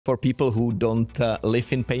For people who don't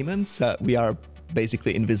live in payments, we are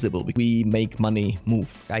basically invisible. We make money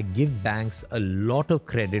move. I give banks a lot of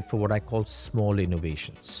credit for what I call small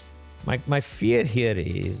innovations. My fear here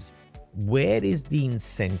is, where is the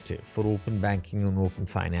incentive for open banking and open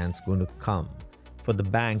finance going to come for the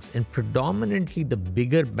banks, and predominantly the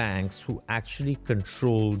bigger banks who actually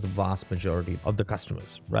control the vast majority of the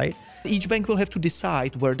customers, right? Each bank will have to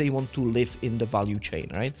decide where they want to live in the value chain,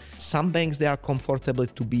 right? Some banks, they are comfortable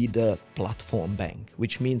to be the platform bank,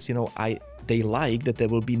 which means, they like that there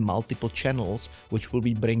will be multiple channels which will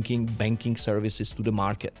be bringing banking services to the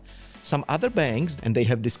market. Some other banks, and they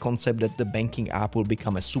have this concept that the banking app will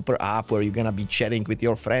become a super app where you're gonna be chatting with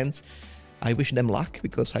your friends. I wish them luck,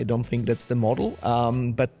 because I don't think that's the model.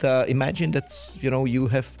 But imagine that you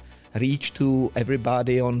have reached to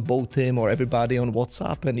everybody on Botim or everybody on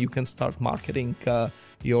WhatsApp, and you can start marketing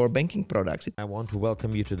your banking products. I want to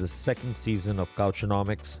welcome you to the second season of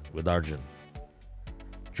Couchonomics with Arjun.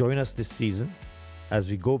 Join us this season as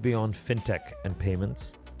we go beyond fintech and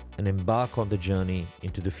payments and embark on the journey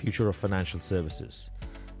into the future of financial services,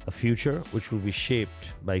 a future which will be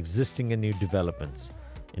shaped by existing and new developments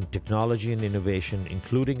in technology and innovation,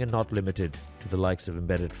 including and not limited to the likes of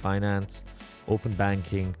embedded finance, open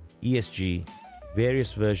banking, ESG,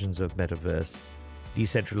 various versions of metaverse,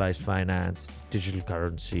 decentralized finance, digital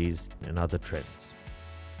currencies, and other trends.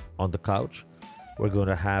 On the couch, we're going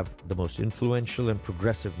to have the most influential and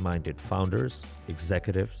progressive-minded founders,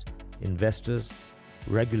 executives, investors,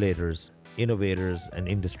 regulators, innovators, and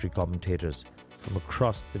industry commentators from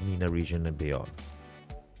across the MENA region and beyond.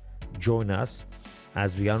 Join us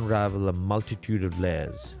as we unravel a multitude of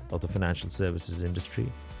layers of the financial services industry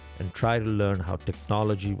and try to learn how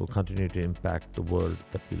technology will continue to impact the world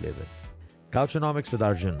that we live in. Couchonomics with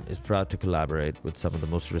Arjun is proud to collaborate with some of the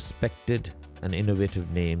most respected and innovative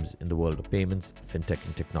names in the world of payments, fintech,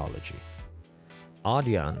 and technology.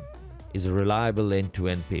 Arjun is a reliable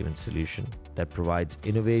end-to-end payment solution that provides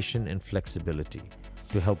innovation and flexibility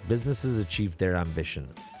to help businesses achieve their ambition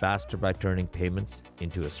faster by turning payments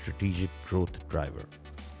into a strategic growth driver.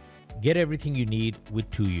 Get everything you need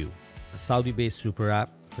with 2U, a Saudi-based super app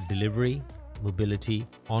for delivery, mobility,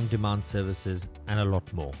 on-demand services, and a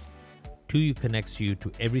lot more. 2U connects you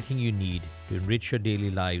to everything you need to enrich your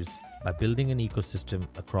daily lives by building an ecosystem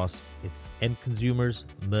across its end consumers,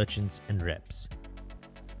 merchants, and reps.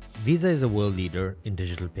 Visa is a world leader in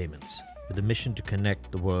digital payments, with a mission to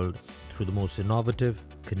connect the world through the most innovative,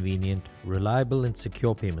 convenient, reliable, and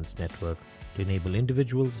secure payments network to enable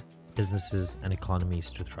individuals, businesses, and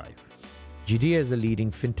economies to thrive. Jidea is a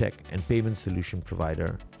leading fintech and payment solution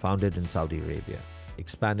provider founded in Saudi Arabia,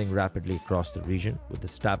 expanding rapidly across the region with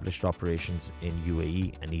established operations in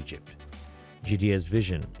UAE and Egypt. Jidea's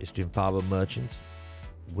vision is to empower merchants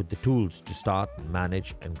with the tools to start,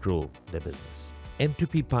 manage, and grow their business.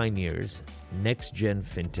 M2P pioneers next-gen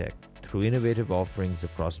fintech through innovative offerings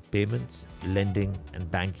across payments, lending,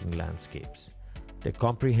 and banking landscapes. Their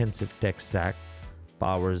comprehensive tech stack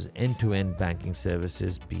powers end-to-end banking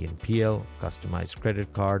services, BNPL, customized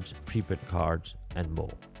credit cards, prepaid cards, and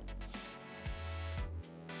more.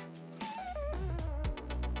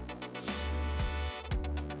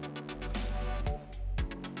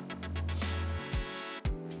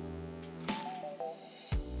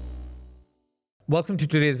 Welcome to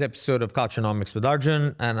today's episode of Couchonomics with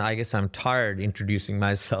Arjun, and I guess I'm tired introducing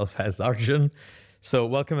myself as Arjun, so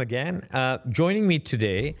welcome again. Joining me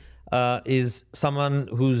today is someone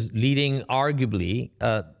who's leading arguably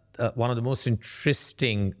one of the most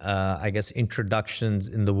interesting, introductions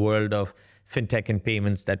in the world of fintech and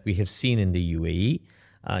payments that we have seen in the UAE.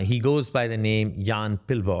 He goes by the name Jan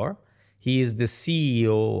Pilbauer. He is the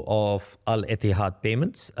CEO of Etihad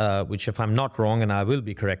Payments, which, if I'm not wrong, and I will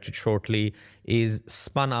be corrected shortly, is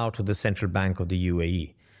spun out of the Central Bank of the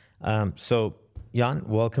UAE. So, Jan,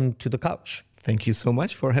 welcome to the couch. Thank you so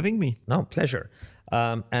much for having me. No, pleasure.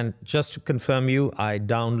 And just to confirm you, I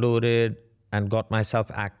downloaded and got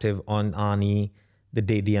myself active on Aani the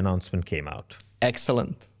day the announcement came out.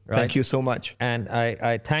 Excellent. Right? Thank you so much. And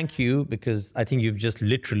I thank you, because I think you've just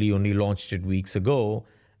literally only launched it weeks ago.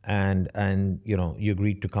 And you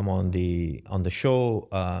agreed to come on the show,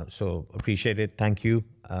 so appreciate it. Thank you.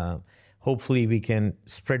 Hopefully we can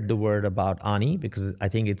spread the word about Aani, because I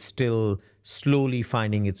think it's still slowly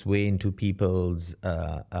finding its way into people's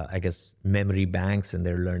memory banks, and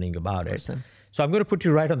they're learning about it. So I'm going to put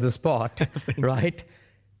you right on the spot. Right?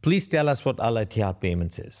 Please tell us what Etihad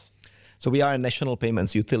Payments is. So we are a national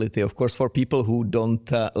payments utility. Of course, for people who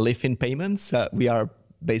don't live in payments, we are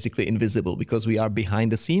basically invisible because we are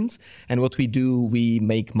behind the scenes. And what we do, we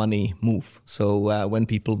make money move. So when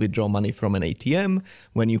people withdraw money from an ATM,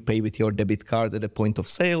 when you pay with your debit card at a point of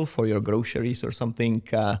sale for your groceries or something,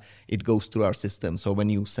 it goes through our system. So when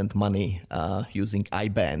you send money using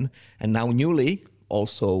IBAN, and now newly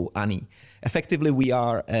also Aani. Effectively, we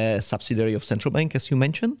are a subsidiary of central bank, as you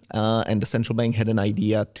mentioned, and the central bank had an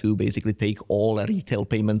idea to basically take all retail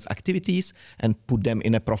payments activities and put them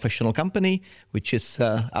in a professional company, which is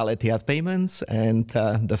Al Etihad Payments, and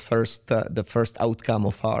the first outcome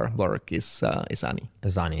of our work is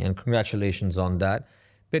Aani. And congratulations on that.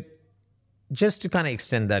 But just to kind of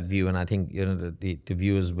extend that view, and I think the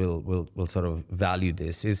viewers will sort of value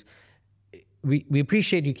this, is we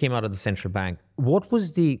appreciate you came out of the central bank. What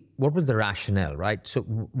was the rationale, right? So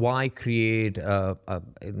why create,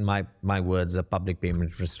 in my words, a public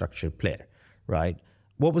payment infrastructure player, right?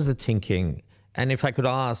 What was the thinking? And if I could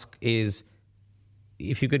ask, is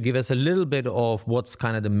if you could give us a little bit of what's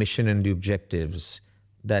kind of the mission and the objectives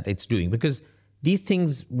that it's doing, because these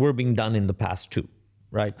things were being done in the past too,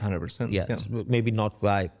 right? 100%. Yeah. Maybe not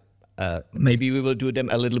by. Maybe we will do them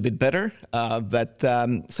a little bit better.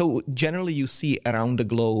 So generally you see around the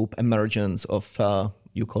globe emergence of,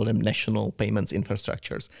 you call them national payments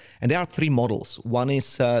infrastructures. And there are three models. One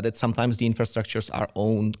is that sometimes the infrastructures are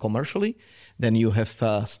owned commercially. Then you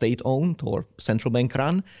have state-owned or central bank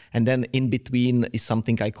run. And then in between is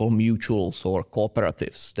something I call mutuals or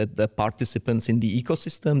cooperatives, that the participants in the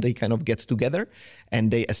ecosystem, they kind of get together and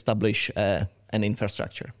they establish an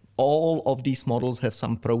infrastructure. All of these models have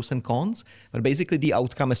some pros and cons, but basically the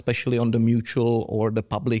outcome, especially on the mutual or the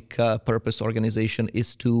public purpose organization,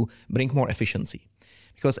 is to bring more efficiency.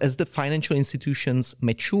 Because as the financial institutions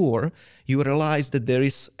mature, you realize that there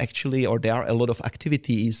are a lot of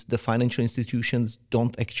activities the financial institutions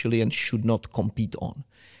don't actually and should not compete on.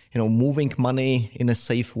 Moving money in a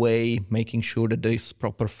safe way, making sure that there's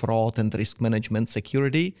proper fraud and risk management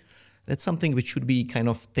security, that's something which should be kind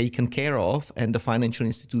of taken care of, and the financial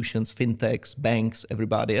institutions, fintechs, banks,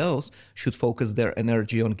 everybody else should focus their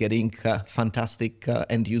energy on getting fantastic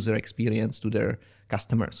end user experience to their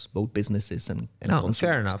customers, both businesses and consumers.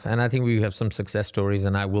 Fair enough. And I think we have some success stories,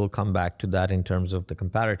 and I will come back to that in terms of the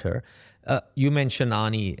comparator. You mentioned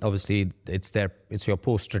Aani. Obviously, it's your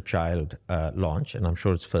poster child launch, and I'm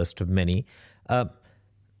sure it's first of many.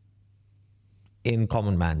 In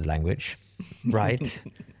common man's language, right?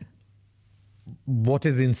 What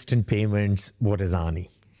is instant payments? What is Aani?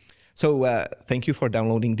 So thank you for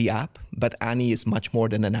downloading the app, but Aani is much more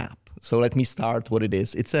than an app. So let me start what it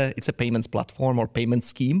is. It's a payments platform or payment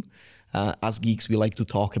scheme. As geeks, we like to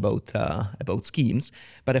talk about schemes,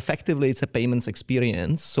 but effectively it's a payments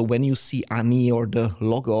experience. So when you see Aani or the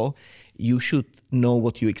logo, you should know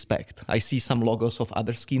what you expect. I see some logos of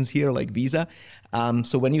other schemes here, like Visa.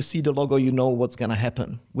 So when you see the logo, you know what's going to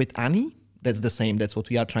happen. With Aani, that's the same. That's what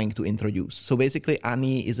we are trying to introduce. So basically,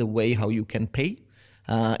 Aani is a way how you can pay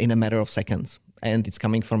in a matter of seconds. And it's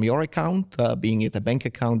coming from your account, being it a bank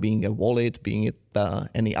account, being a wallet, being it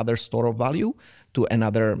any other store of value, to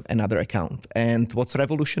another account. And what's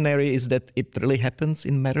revolutionary is that it really happens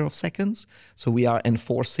in a matter of seconds. So we are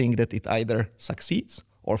enforcing that it either succeeds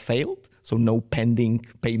or failed. So no pending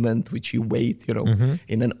payment, which you wait,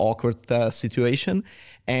 in an awkward situation.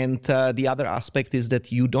 And the other aspect is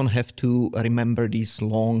that you don't have to remember these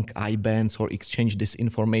long IBANs or exchange this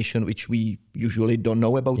information, which we usually don't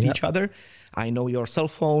know about each other. I know your cell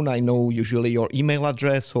phone, I know usually your email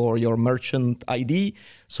address or your merchant ID,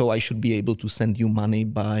 so I should be able to send you money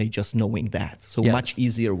by just knowing that. So much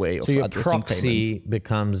easier way of addressing payments. So your proxy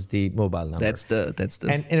becomes the mobile number. That's the.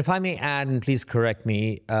 And if I may add, and please correct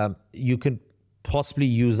me, you could possibly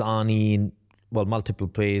use Aani in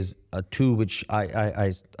multiple ways. Two, which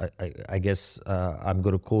I guess I'm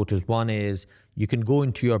going to quote, is one is you can go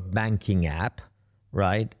into your banking app,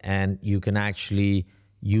 right, and you can actually,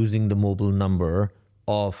 using the mobile number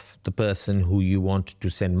of the person who you want to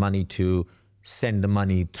send money to, send the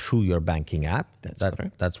money through your banking app. That's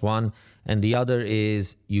correct. That's one. And the other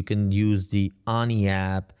is you can use the Aani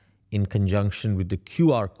app in conjunction with the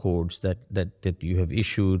QR codes that you have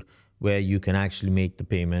issued, where you can actually make the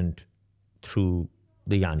payment through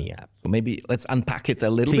the Aani app. Maybe let's unpack it a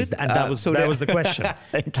little bit. And that was the question.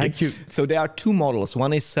 Thank you. So there are two models.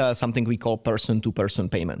 One is something we call person-to-person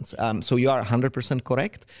payments. So you are 100%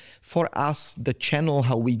 correct. For us, the channel,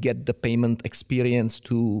 how we get the payment experience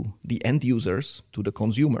to the end users, to the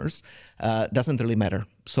consumers, doesn't really matter.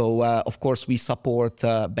 So of course, we support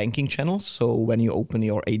banking channels. So when you open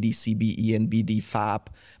your ADCB, ENBD, FAB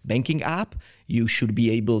banking app, you should be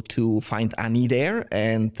able to find Aani there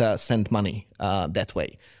and send money that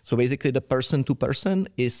way. So basically, basically the person to person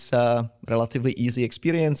is a relatively easy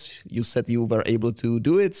experience. You said you were able to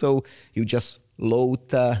do it. So you just load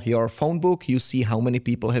your phone book. You see how many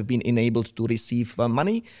people have been enabled to receive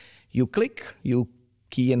money. You click, you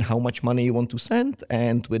key in how much money you want to send,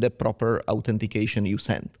 and with a proper authentication you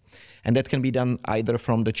send. And that can be done either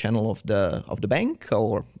from the channel of the bank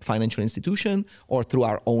or financial institution, or through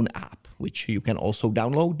our own app, which you can also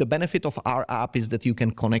download. The benefit of our app is that you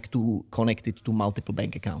can connect it to multiple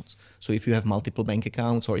bank accounts. So if you have multiple bank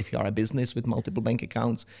accounts, or if you are a business with multiple bank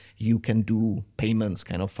accounts, you can do payments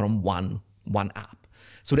kind of from one app.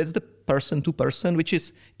 So that's the person to person, which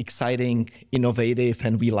is exciting, innovative,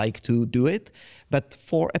 and we like to do it. But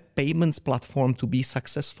for a payments platform to be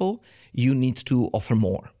successful, you need to offer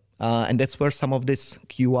more. And that's where some of these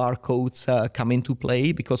QR codes come into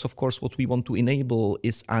play, because of course what we want to enable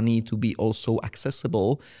is Aani to be also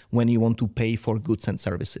accessible when you want to pay for goods and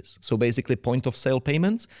services. So basically point of sale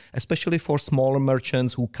payments, especially for smaller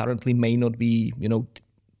merchants who currently may not be,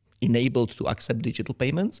 enabled to accept digital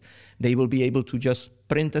payments, they will be able to just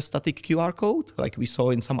print a static QR code like we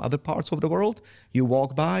saw in some other parts of the world. You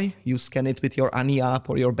walk by, you scan it with your Aani app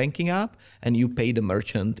or your banking app, and you pay the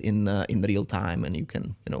merchant in real time, and you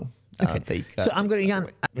can take. So I'm going to,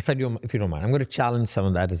 Jan, if you don't mind, I'm going to challenge some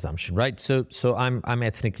of that assumption, right? So I'm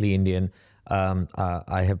ethnically Indian.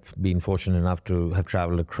 I have been fortunate enough to have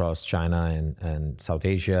traveled across China and South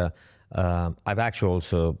Asia. I've actually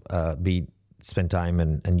also spent time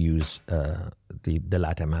and used the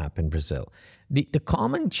LATAM app in Brazil. The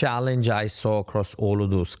common challenge I saw across all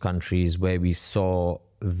of those countries where we saw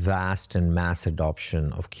vast and mass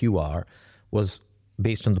adoption of QR was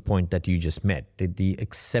based on the point that you just met. The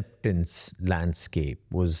acceptance landscape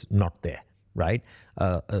was not there, right?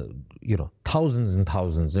 Thousands and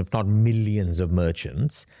thousands, if not millions of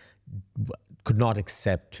merchants could not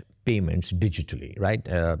accept payments digitally, right?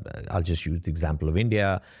 I'll just use the example of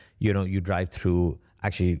India. You drive through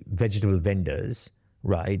actually vegetable vendors,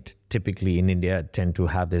 right? Typically in India tend to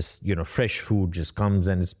have this, fresh food just comes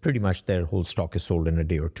and it's pretty much their whole stock is sold in a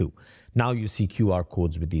day or two. Now you see QR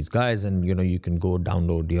codes with these guys, and, you can go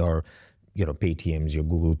download your, Paytms, your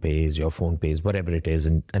Google Pays, your Phone Pays, whatever it is,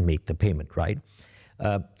 and make the payment, right?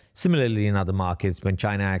 Similarly, in other markets, when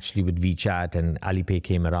China actually with WeChat and Alipay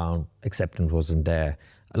came around, acceptance wasn't there.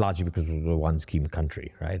 Largely because it was a one-scheme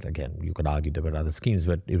country, right? Again, you could argue there were other schemes,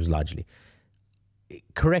 but it was largely.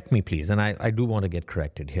 Correct me, please, and I do want to get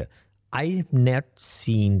corrected here. I have not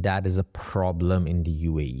seen that as a problem in the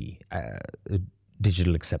UAE,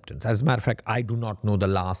 digital acceptance. As a matter of fact, I do not know the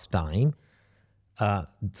last time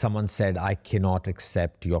someone said, I cannot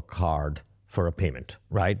accept your card for a payment,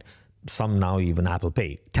 right? Some now even Apple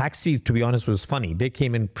Pay. Taxis, to be honest, was funny. They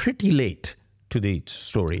came in pretty late to the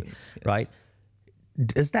story, yes. Right?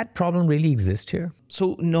 Does that problem really exist here?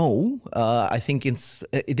 So no, I think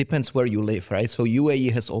it depends where you live, right? So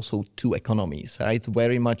UAE has also two economies, right?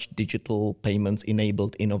 Very much digital payments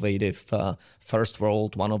enabled, innovative, first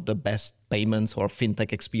world, one of the best payments or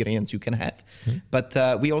fintech experience you can have. Mm-hmm.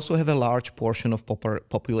 But we also have a large portion of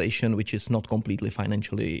population which is not completely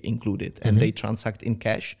financially included, and they transact in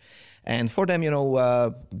cash. And for them,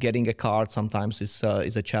 getting a card sometimes is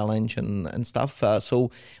a challenge and stuff. So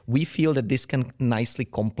we feel that this can nicely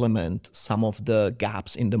complement some of the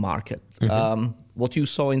gaps in the market. What you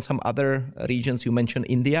saw in some other regions, you mentioned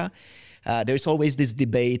India. There's always this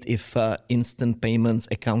debate if instant payments,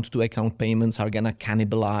 account-to-account payments are going to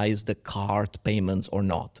cannibalize the card payments or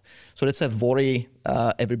not. So that's a worry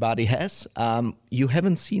everybody has. You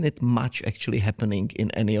haven't seen it much actually happening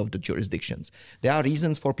in any of the jurisdictions. There are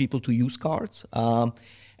reasons for people to use cards,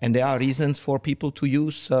 and there are reasons for people to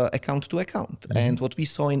use account-to-account. And what we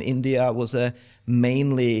saw in India was a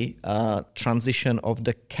mainly transition of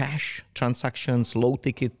the cash transactions, low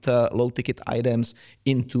ticket items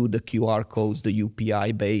into the QR codes, the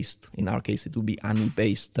UPI-based, in our case it would be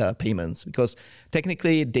Aani-based payments, because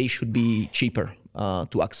technically they should be cheaper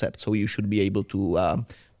to accept. So you should be able to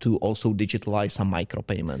also digitalize some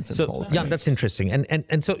micropayments and small payments. Yeah, that's interesting.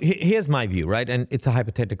 And so here's my view, right? And it's a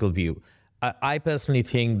hypothetical view. I personally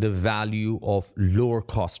think the value of lower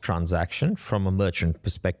cost transaction from a merchant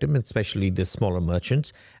perspective, especially the smaller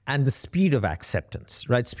merchants, and the speed of acceptance,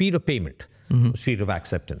 right? Speed of payment, speed of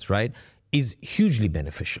acceptance, right? Is hugely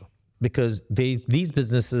beneficial, because these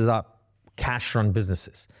businesses are cash run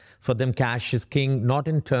businesses. For them, cash is king, not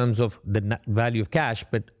in terms of the value of cash,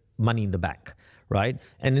 but money in the bank, right?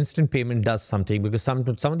 And instant payment does something, because some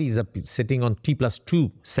of these are sitting on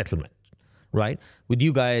T+2 settlement. Right? With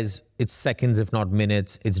you guys, it's seconds, if not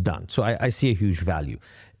minutes, it's done. So I see a huge value.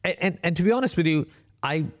 And to be honest with you,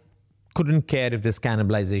 I couldn't care if there's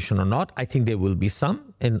cannibalization or not. I think there will be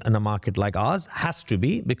some in a market like ours. Has to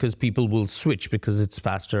be, because people will switch because it's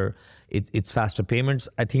faster. It's faster payments.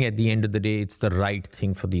 I think at the end of the day, it's the right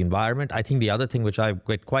thing for the environment. I think the other thing which I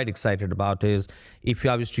get quite excited about is if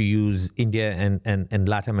I was to use India and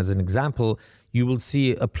LATAM as an example, you will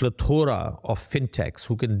see a plethora of fintechs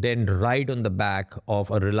who can then ride on the back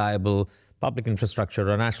of a reliable public infrastructure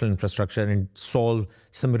or national infrastructure and solve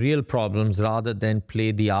some real problems rather than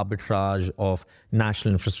play the arbitrage of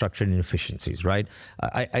national infrastructure inefficiencies, right?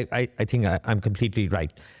 I think I'm completely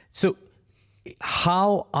right. So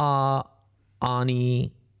how's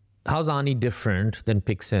Aani different than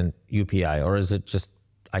Pix and UPI, or is it just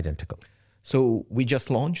identical? So we just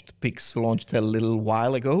launched. Pix launched a little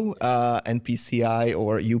while ago, and PCI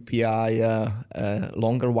or UPI a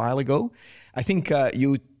longer while ago. I think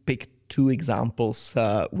you picked two examples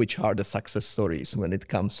which are the success stories when it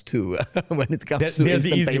comes to they're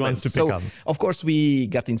the easy ones to pick up. Of course, we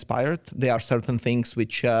got inspired. There are certain things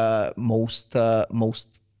which most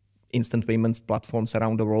instant payments platforms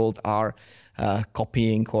around the world are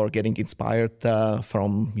copying or getting inspired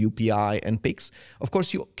from UPI and Pix. Of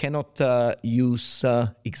course, you cannot use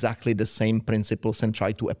exactly the same principles and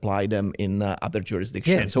try to apply them in other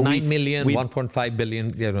jurisdictions. Yeah, so 9 million, 1.5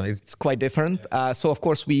 billion, it's quite different. So of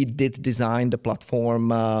course, we did design the platform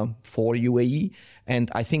for UAE.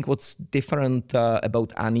 And I think what's different about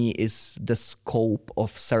Aani is the scope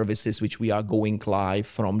of services which we are going live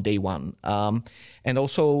from day one. And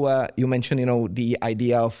also, you mentioned, the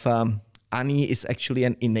idea of Aani is actually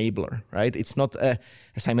an enabler, right? It's not,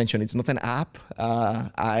 as I mentioned, it's not an app.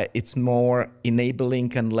 It's more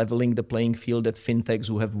enabling and leveling the playing field that fintechs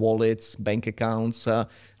who have wallets, bank accounts,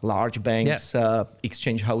 large banks,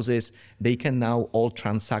 exchange houses, they can now all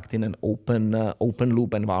transact in an open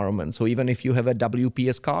loop environment. So even if you have a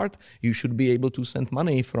WPS card, you should be able to send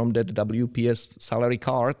money from that WPS salary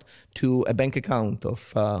card to a bank account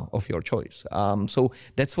of your choice. So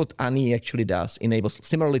that's what Aani actually does, enables,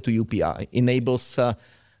 similarly to UPI, enables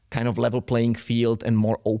kind of level playing field and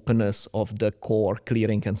more openness of the core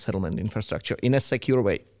clearing and settlement infrastructure in a secure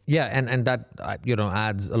way. Yeah, and that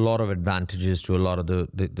adds a lot of advantages to a lot of the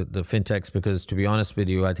fintechs, because to be honest with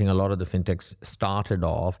you, I think a lot of the fintechs started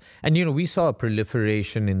off, and we saw a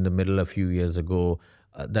proliferation in the middle a few years ago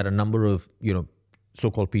that a number of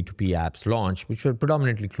so-called P2P apps launched, which were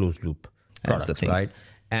predominantly closed loop products, right?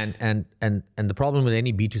 And the problem with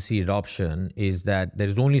any B2C adoption is that there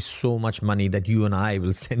is only so much money that you and I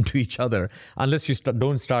will send to each other unless you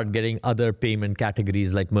don't start getting other payment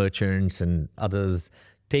categories like merchants and others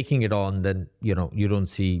taking it on. Then you don't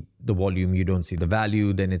see the volume, you don't see the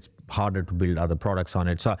value, then it's harder to build other products on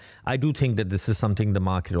it. So I do think that this is something the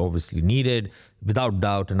market obviously needed, without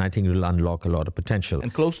doubt, and I think it will unlock a lot of potential.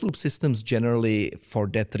 And closed loop systems generally, for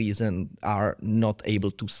that reason, are not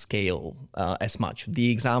able to scale as much. The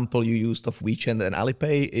example you used of WeChat and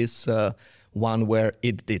Alipay is one where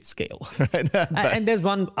it did scale. Right? And there's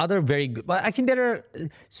one other very good, but I think there are,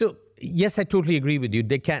 so yes, I totally agree with you.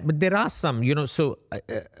 They can't, but there are some,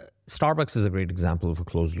 Starbucks is a great example of a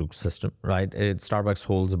closed loop system, right? Starbucks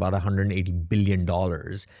holds about $180 billion,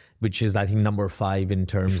 which is, I think, number 5 in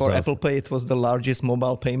terms For of... Apple Pay, it was the largest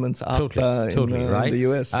mobile payments app right? in the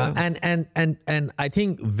US. And I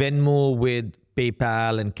think Venmo with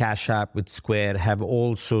PayPal and Cash App with Square have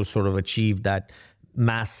also sort of achieved that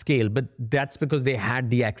mass scale, but that's because they had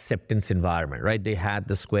the acceptance environment, right? They had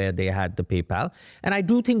the Square, they had the PayPal. And I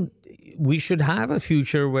do think we should have a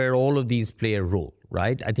future where all of these play a role,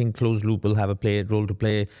 right? I think closed loop will have a role to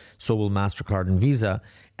play, so will MasterCard and Visa.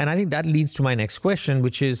 And I think that leads to my next question,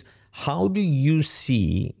 which is, how do you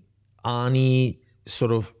see Aani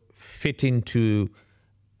sort of fit into,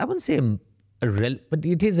 I wouldn't say but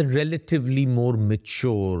it is a relatively more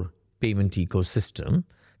mature payment ecosystem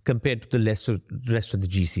compared to the rest of the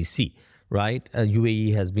GCC, right?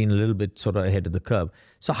 UAE has been a little bit sort of ahead of the curve.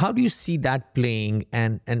 So how do you see that playing,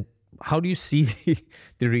 and how do you see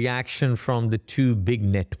the reaction from the two big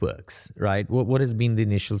networks, right? What has been the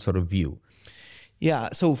initial sort of view? Yeah,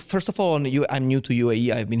 so first of all, I'm new to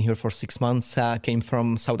UAE. I've been here for 6 months, came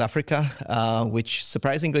from South Africa, which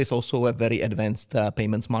surprisingly is also a very advanced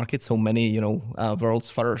payments market. So many,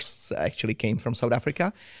 world's firsts actually came from South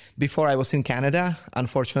Africa. Before I was in Canada,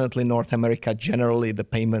 unfortunately, North America, generally the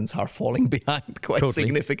payments are falling behind quite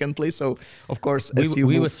significantly. So of course,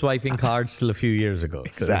 we were swiping cards till a few years ago.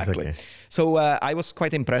 So exactly. Okay. So I was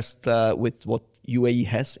quite impressed with what UAE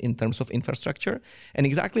has in terms of infrastructure. And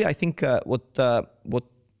exactly, I think what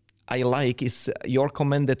I like is your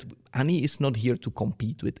comment that Aani is not here to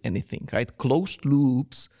compete with anything, right? Closed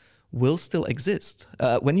loops will still exist.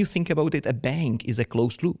 When you think about it, a bank is a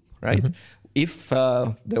closed loop, right? If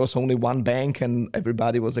there was only one bank and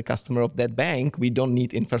everybody was a customer of that bank, we don't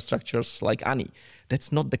need infrastructures like Aani.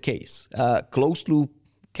 That's not the case. Closed loop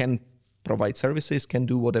can provide services, can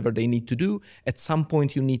do whatever they need to do. At some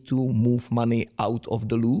point, you need to move money out of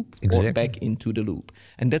the loop or back into the loop.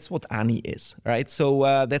 And that's what Aani is, right?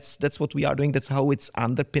 So that's what we are doing. That's how it's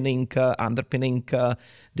underpinning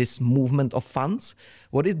this movement of funds.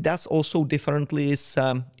 What it does also differently is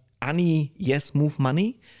Aani, yes, move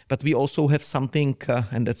money, but we also have something,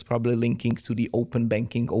 and that's probably linking to the open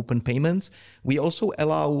banking, open payments. We also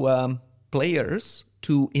allow players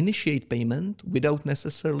to initiate payment without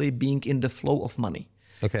necessarily being in the flow of money.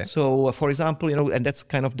 Okay. So, for example, and that's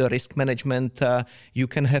kind of the risk management. You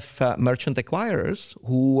can have merchant acquirers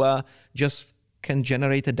who just can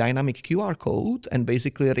generate a dynamic QR code and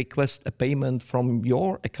basically request a payment from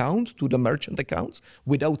your account to the merchant accounts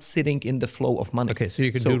without sitting in the flow of money. Okay, so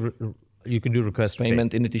you can do request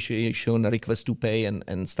payment initiation, request to pay,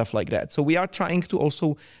 and stuff like that. So we are trying to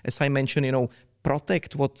also, as I mentioned,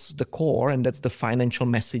 protect what's the core, and that's the financial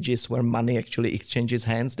messages where money actually exchanges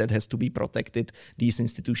hands. That has to be protected. These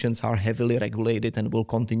institutions are heavily regulated and will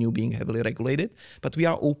continue being heavily regulated. But we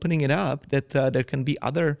are opening it up that there can be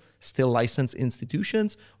other still licensed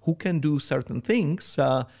institutions who can do certain things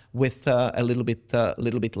with a little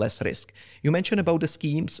bit less risk. You mentioned about the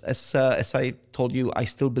schemes. As I told you, I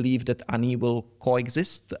still believe that Aani will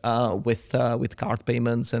coexist with card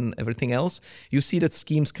payments and everything else. You see that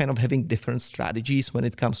schemes kind of having different strategies when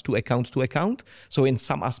it comes to account. So in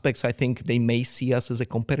some aspects, I think they may see us as a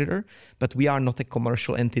competitor, but we are not a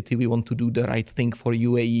commercial entity. We want to do the right thing for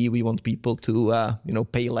UAE. We want people to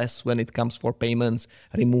pay less when it comes for payments,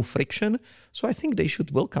 remove friction. So I think they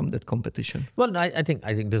should welcome that competition. Well, I think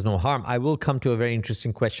there's no harm. I will come to a very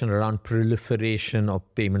interesting question around proliferation of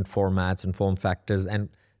payment formats and form factors and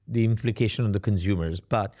the implication on the consumers.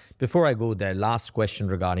 But before I go there, last question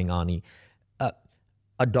regarding Aani,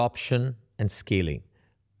 adoption and scaling.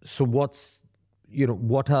 So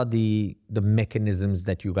what are the mechanisms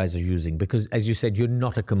that you guys are using? Because as you said, you're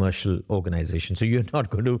not a commercial organization. So you're not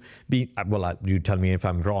going to be, you tell me if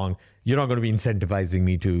I'm wrong, you're not going to be incentivizing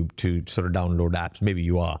me to sort of download apps. Maybe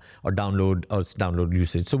you are, or download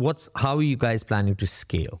usage. So how are you guys planning to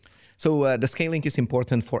scale? So the scaling is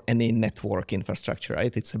important for any network infrastructure,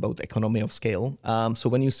 right? It's about economy of scale. So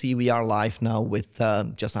when you see we are live now with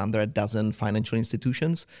just under a dozen financial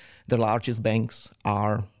institutions, the largest banks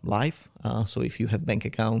are live. So if you have bank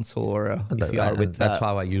accounts or if you are with... That's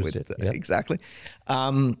how I used it. Yep. Exactly.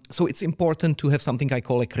 So it's important to have something I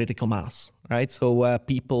call a critical mass, right? So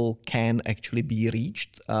people can actually be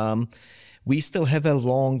reached. We still have a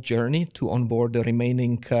long journey to onboard the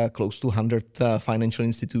remaining close to 100 financial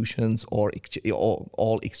institutions or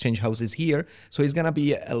all exchange houses here. So it's going to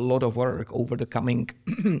be a lot of work over the coming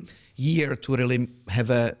year to really have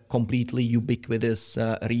a completely ubiquitous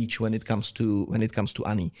reach when it comes to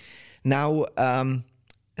Aani. Now,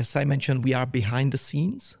 as I mentioned, we are behind the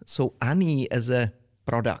scenes. So Aani as a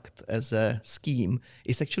product, as a scheme,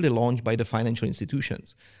 is actually launched by the financial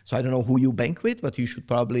institutions. So I don't know who you bank with, but you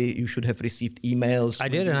should have received emails. I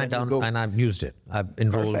did, and I've used it. I've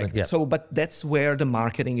enrolled. Perfect. Yeah. So, but that's where the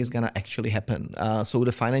marketing is going to actually happen. So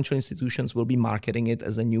the financial institutions will be marketing it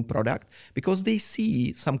as a new product because they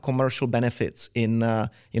see some commercial benefits in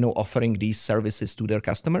offering these services to their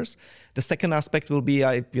customers. The second aspect will be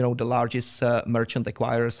the largest merchant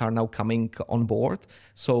acquirers are now coming on board.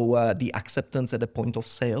 So the acceptance at the point of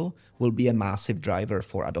sale will be a massive driver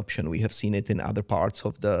for adoption. We have seen it in other parts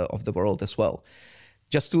of the world as well.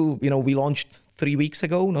 Just to, we launched 3 weeks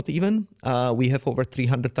ago, not even. We have over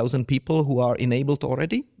 300,000 people who are enabled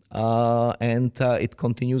already. And it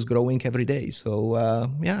continues growing every day. So,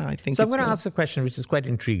 I think so I'm going to ask a question which is quite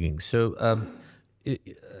intriguing. So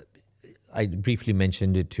I briefly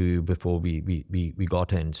mentioned it to you before we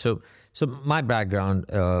got in. So my background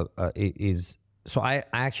is... So I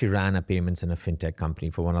actually ran a payments and a fintech company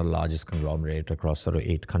for one of the largest conglomerates across sort of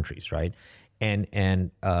 8 countries, right? And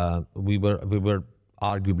we were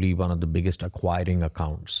arguably one of the biggest acquiring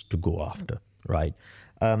accounts to go after, right?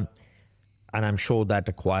 And I'm sure that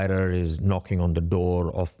acquirer is knocking on the door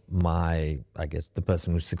of the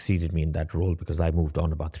person who succeeded me in that role because I moved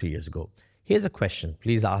on about 3 years ago. Here's a question.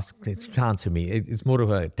 Please answer me. It's more of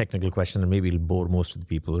a technical question and maybe it'll bore most of the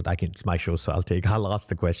people. It's my show, so I'll ask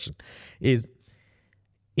the question.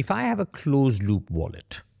 If I have a closed loop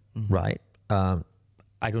wallet, right?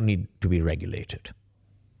 I don't need to be regulated,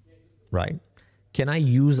 right? Can I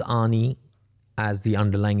use Aani as the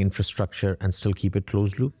underlying infrastructure and still keep it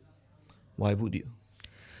closed loop? Why would you?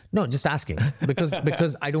 No, just asking because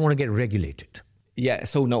I don't want to get regulated. Yeah,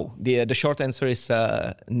 so no. The short answer is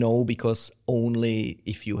no, because only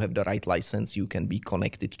if you have the right license, you can be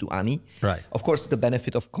connected to Aani. Right. Of course, the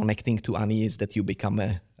benefit of connecting to Aani is that you become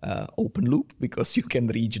a open loop, because you can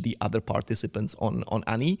reach the other participants on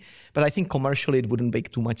Aani. But I think commercially it wouldn't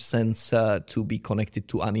make too much sense to be connected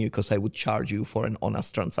to Aani, because I would charge you for an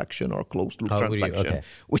honest transaction or closed loop transaction, okay.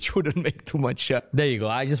 which wouldn't make too much. There you go.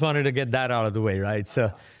 I just wanted to get that out of the way, right?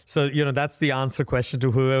 So that's the answer question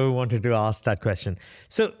to whoever wanted to ask that question.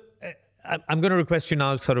 So I'm going to request you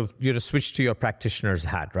now sort of switch to your practitioner's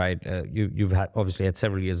hat, right? You've obviously had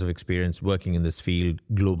several years of experience working in this field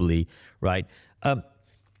globally, right?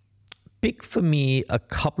 Pick for me a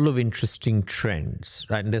couple of interesting trends,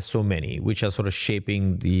 right? And there's so many, which are sort of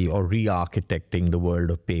shaping or re-architecting the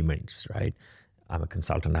world of payments, right? I'm a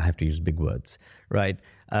consultant, I have to use big words, right?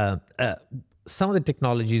 Some of the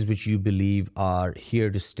technologies which you believe are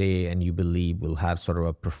here to stay and you believe will have sort of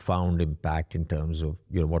a profound impact in terms of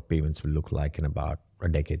what payments will look like in about a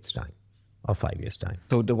decade's time or 5 years' time.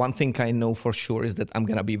 So the one thing I know for sure is that I'm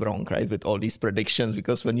going to be wrong, right, with all these predictions,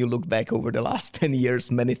 because when you look back over the last 10 years,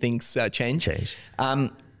 many things change. I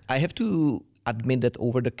have to admit that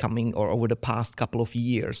over the past couple of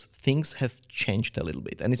years, things have changed a little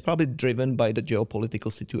bit. And it's probably driven by the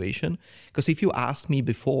geopolitical situation. Because if you asked me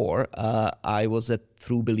before, I was a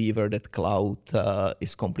true believer that cloud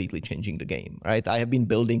is completely changing the game, right? I have been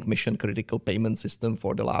building mission critical payment system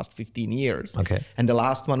for the last 15 years. Okay. And the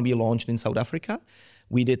last one we launched in South Africa,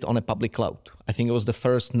 we did on a public cloud. I think it was the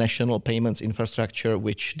first national payments infrastructure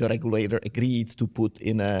which the regulator agreed to put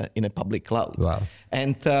in a public cloud. Wow.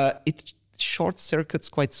 And it short circuits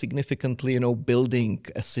quite significantly, building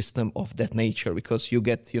a system of that nature, because you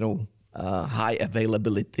get, high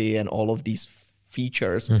availability and all of these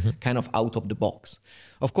features kind of out of the box.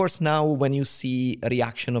 Of course, now when you see a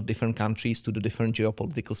reaction of different countries to the different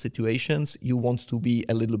geopolitical situations, you want to be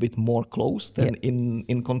a little bit more close than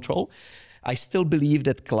in control. I still believe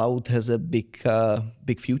that cloud has a big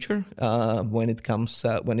future when it comes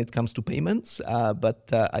to payments. But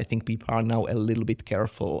I think people are now a little bit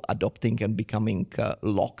careful adopting and becoming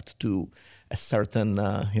locked to a certain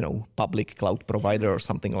public cloud provider or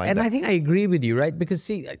something like that. And I think I agree with you, right? Because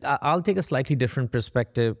see, I'll take a slightly different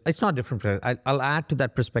perspective. It's not different. I'll add to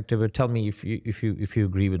that perspective. Tell me if you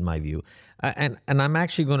agree with my view. And I'm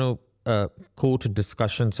actually going to quote a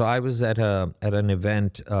discussion. So I was at an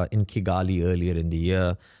event in Kigali earlier in the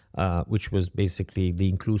year, which was basically the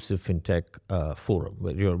Inclusive FinTech Forum,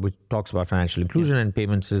 which talks about financial inclusion, and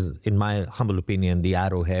payments is, in my humble opinion, the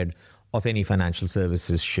arrowhead of any financial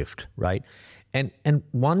services shift, right? And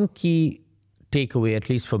one key takeaway, at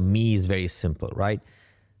least for me, is very simple, right?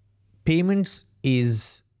 Payments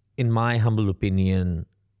is, in my humble opinion,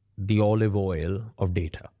 the olive oil of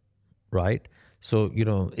data, right? So,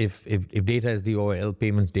 if data is the oil,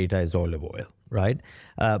 payments data is olive oil, right?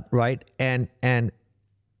 Right. And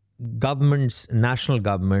governments, national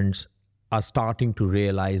governments are starting to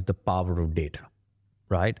realize the power of data,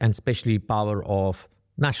 right? And especially power of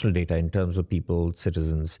national data in terms of people,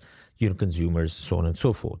 citizens, consumers, so on and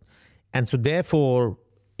so forth. And so therefore,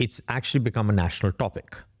 it's actually become a national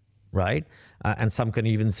topic, right? And some can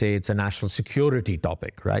even say it's a national security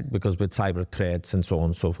topic, right? Because with cyber threats and so on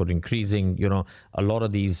and so forth increasing, a lot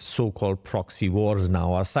of these so-called proxy wars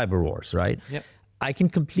now are cyber wars, right? Yep. I can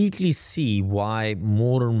completely see why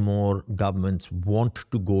more and more governments want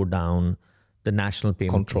to go down the national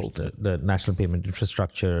payment control, the national payment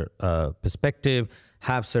infrastructure perspective,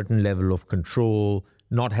 have certain level of control,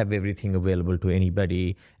 not have everything available to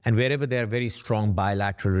anybody. And wherever there are very strong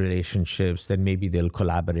bilateral relationships, then maybe they'll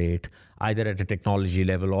collaborate either at a technology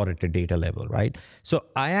level or at a data level, right? So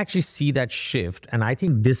I actually see that shift. And I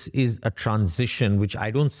think this is a transition which I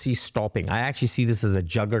don't see stopping. I actually see this as a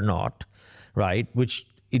juggernaut, right? Which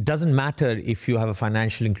it doesn't matter if you have a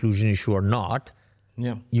financial inclusion issue or not.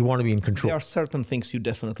 Yeah, you want to be in control. There are certain things you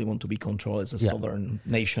definitely want to be control as a sovereign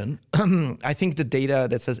nation. I think the data,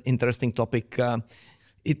 that's an interesting topic.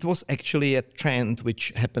 It was actually a trend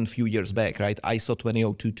which happened a few years back, right? ISO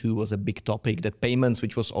 20022 was a big topic, that payments,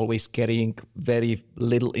 which was always carrying very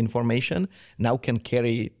little information, now can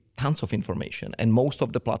carry tons of information. And most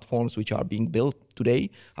of the platforms which are being built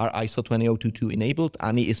today are ISO 20022 enabled.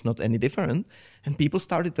 Aani is not any different. And people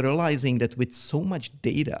started realizing that with so much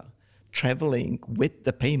data traveling with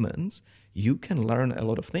the payments, you can learn a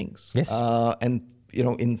lot of things. Yes. And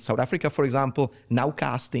in South Africa, for example,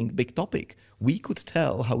 nowcasting, big topic. We could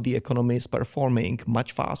tell how the economy is performing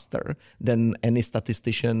much faster than any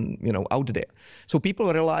statistician, out there. So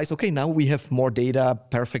people realize, okay, now we have more data,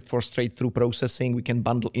 perfect for straight-through processing. We can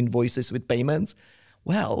bundle invoices with payments.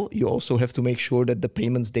 well, you also have to make sure that the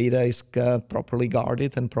payments data is properly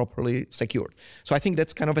guarded and properly secured. So I think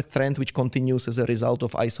that's kind of a trend which continues as a result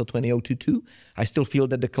of ISO 20022. I still feel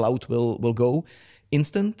that the cloud will go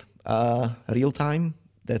instant, real time.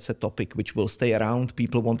 That's a topic which will stay around.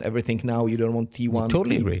 People want everything now. You don't want T1,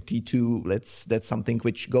 totally agree. T2. That's something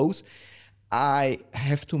which goes. I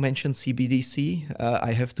have to mention CBDC.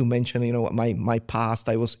 I have to mention, my past.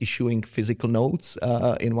 I was issuing physical notes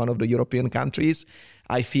in one of the European countries.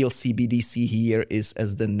 I feel CBDC here is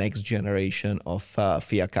as the next generation of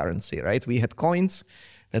fiat currency, right? We had coins.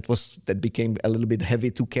 That became a little bit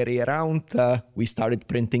heavy to carry around. We started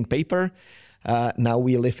printing paper. Now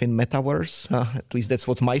we live in metaverse. At least that's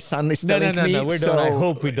what my son is telling me. No, we don't. I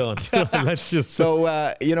hope we don't. Let's just. So,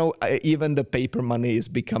 even the paper money is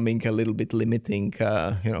becoming a little bit limiting.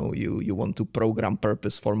 You want to program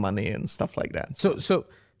purpose for money and stuff like that. So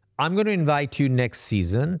I'm going to invite you next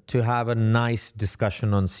season to have a nice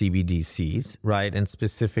discussion on CBDCs, right? And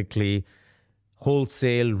specifically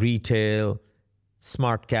wholesale, retail,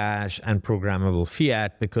 smart cash and programmable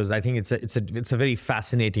fiat, because I think it's a very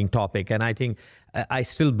fascinating topic. And I think I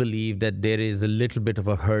still believe that there is a little bit of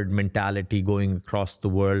a herd mentality going across the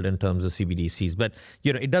world in terms of CBDCs. But,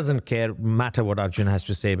 it doesn't matter what Arjun has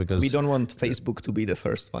to say, because we don't want Facebook to be the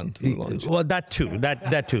first one to launch. Well, that too.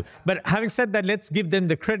 But having said that, let's give them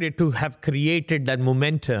the credit to have created that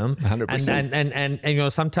momentum. 100%.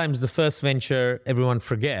 And sometimes the first venture everyone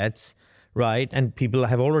forgets. Right, and people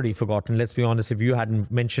have already forgotten. Let's be honest. If you hadn't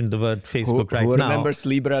mentioned the word Facebook who now, remembers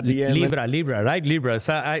Libra DM? Libra.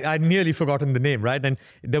 So I'd nearly forgotten the name, right? And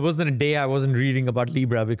there wasn't a day I wasn't reading about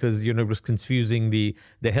Libra, because it was confusing the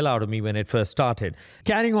hell out of me when it first started.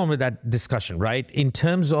 Carrying on with that discussion, right? In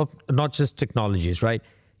terms of not just technologies, right?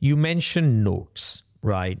 You mentioned notes,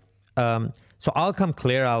 right? So I'll come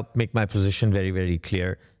clear. I'll make my position very, very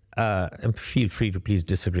clear. And feel free to please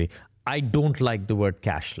disagree. I don't like the word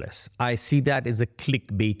cashless. I see that as a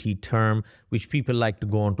clickbaity term, which people like to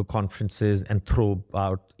go on to conferences and throw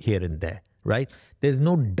out here and there, right? There's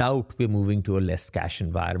no doubt we're moving to a less cash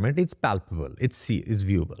environment. It's palpable, it's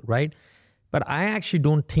viewable, right? But I actually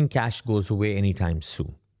don't think cash goes away anytime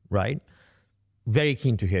soon, right? Very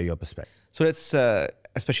keen to hear your perspective. So that's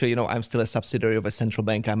especially, I'm still a subsidiary of a central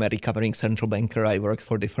bank. I'm a recovering central banker. I worked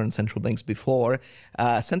for different central banks before.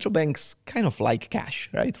 Central banks kind of like cash,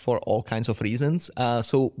 right? For all kinds of reasons.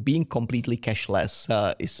 So being completely cashless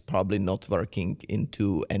is probably not working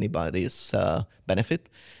into anybody's benefit.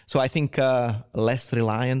 So I think less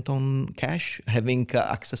reliant on cash, having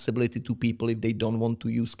accessibility to people if they don't want to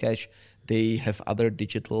use cash, they have other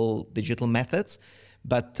digital methods.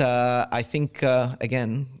 But I think,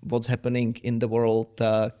 again, what's happening in the world,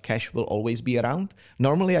 cash will always be around.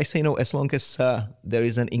 Normally, I say, as long as there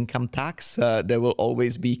is an income tax, there will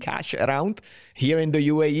always be cash around. Here in the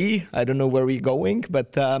UAE, I don't know where we're going,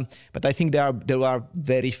 but I think there are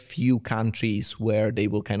very few countries where they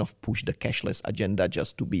will kind of push the cashless agenda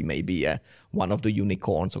just to be maybe one of the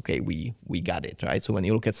unicorns. Okay, we got it, right? So when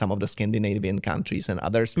you look at some of the Scandinavian countries and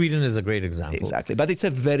others. Sweden is a great example. Exactly. But it's a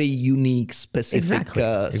very unique, specific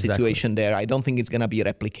situation there. I don't think it's going to be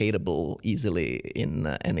replicatable easily in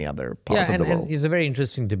any other part of the world. And it's a very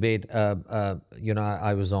interesting debate.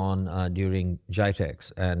 I was on during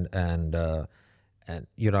GITEX and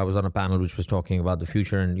I was on a panel which was talking about the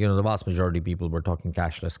future, and the vast majority of people were talking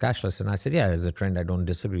cashless, and I said, yeah, as a trend, I don't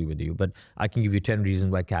disagree with you, but I can give you 10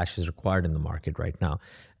 reasons why cash is required in the market right now.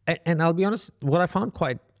 And I'll be honest, what I found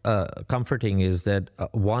quite comforting is that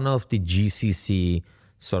one of the GCC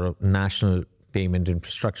sort of national payment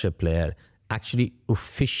infrastructure player actually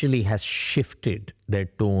officially has shifted their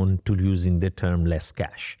tone to using the term less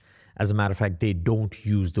cash. As a matter of fact, they don't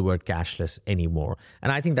use the word cashless anymore. And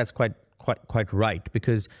I think that's quite right,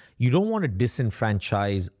 because you don't want to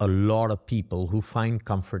disenfranchise a lot of people who find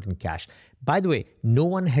comfort in cash. By the way, no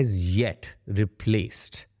one has yet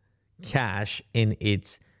replaced cash in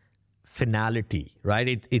its finality,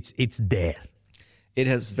 right? It's there. It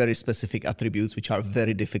has very specific attributes which are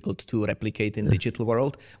very difficult to replicate in digital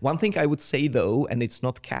world. One thing I would say though, and it's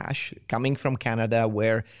not cash, coming from Canada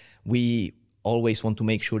where we always want to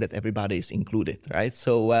make sure that everybody is included, right?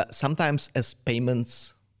 So sometimes as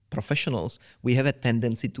payments professionals, we have a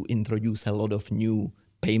tendency to introduce a lot of new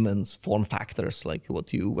payments form factors like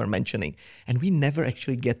what you were mentioning, and we never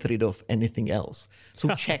actually get rid of anything else.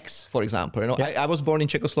 So checks, for example, I was born in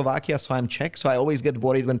Czechoslovakia, so I'm Czech, so I always get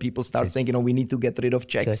worried when people start saying, we need to get rid of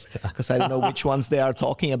checks, because I don't know which ones they are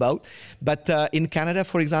talking about. But in Canada,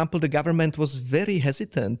 for example, the government was very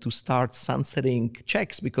hesitant to start sunsetting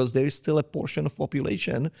checks because there is still a portion of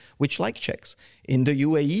population which like checks. In the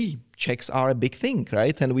UAE, checks are a big thing,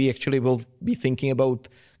 right? And we actually will be thinking about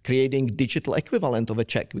creating digital equivalent of a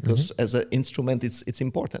check because as an instrument, it's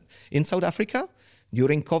important. In South Africa,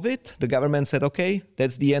 during COVID, the government said, okay,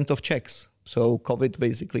 that's the end of checks. So COVID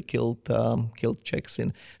basically killed checks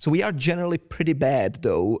in. So we are generally pretty bad,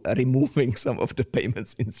 though, at removing some of the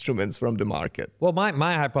payments instruments from the market. Well,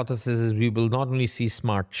 my hypothesis is we will not only see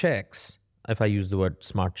smart checks, if I use the word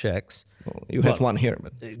smart checks. Well, you have one here.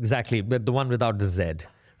 But... Exactly, but the one without the Z,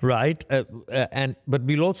 right? But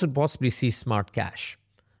we'll also possibly see smart cash,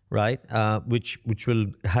 right? Which will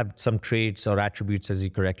have some traits or attributes, as you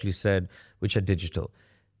correctly said, which are digital.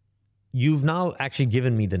 You've now actually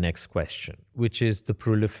given me the next question, which is the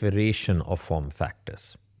proliferation of form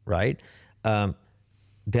factors, right?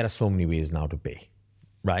 There are so many ways now to pay,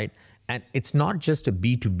 right? And it's not just a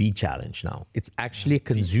B2B challenge now. It's actually a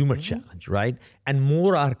consumer challenge, right? And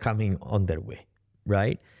more are coming on their way,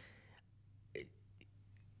 right?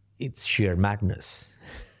 It's sheer madness,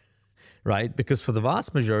 right? Because for the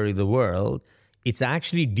vast majority of the world, it's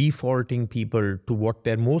actually defaulting people to what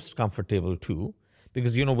they're most comfortable to.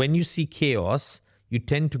 Because, when you see chaos, you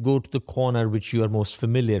tend to go to the corner which you are most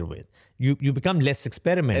familiar with. You become less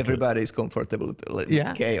experimental. Everybody is comfortable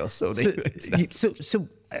with chaos. So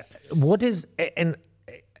what is, and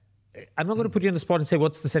I'm not going to put you on the spot and say,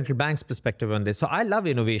 what's the central bank's perspective on this? So I love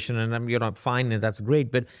innovation and I'm fine and that's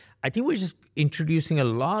great. But I think we're just introducing a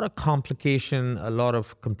lot of complication, a lot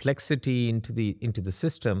of complexity into the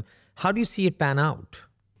system. How do you see it pan out?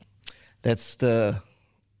 That's the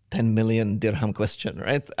 10 million dirham question,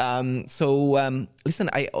 right? Listen,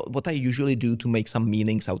 what I usually do to make some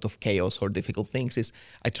meanings out of chaos or difficult things is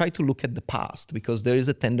I try to look at the past, because there is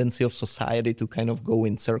a tendency of society to kind of go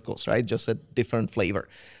in circles, right? Just a different flavor.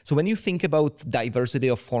 So when you think about diversity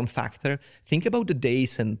of form factor, think about the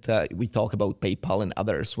days, and we talk about PayPal and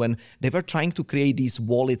others, when they were trying to create these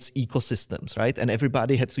wallets ecosystems, right? And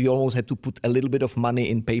everybody you almost had to put a little bit of money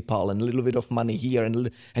in PayPal and a little bit of money here,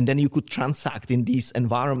 and then you could transact in these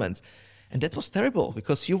environments. And that was terrible,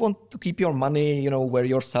 because you want to keep your money, where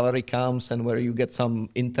your salary comes and where you get some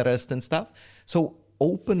interest and stuff. So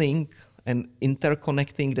opening and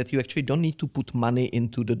interconnecting that you actually don't need to put money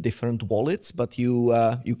into the different wallets, but you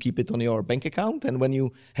keep it on your bank account. And when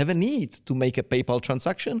you have a need to make a PayPal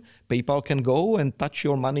transaction, PayPal can go and touch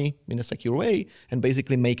your money in a secure way and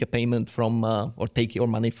basically make a payment from or take your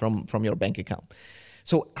money from your bank account.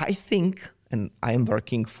 So I think, and I am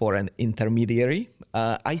working for an intermediary,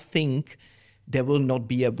 I think there will not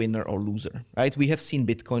be a winner or loser, right? We have seen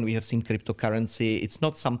Bitcoin, we have seen cryptocurrency. It's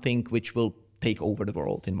not something which will take over the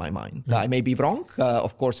world, in my mind. I may be wrong.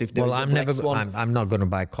 Of course, if there is a black swan... I'm not going to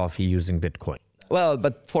buy coffee using Bitcoin. Well,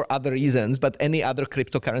 but for other reasons. But any other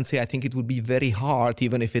cryptocurrency, I think it would be very hard,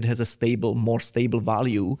 even if it has a more stable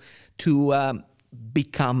value, to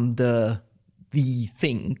become the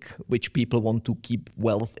thing which people want to keep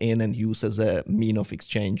wealth in and use as a mean of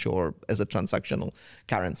exchange or as a transactional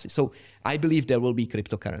currency. So I believe there will be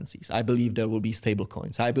cryptocurrencies. I believe there will be stable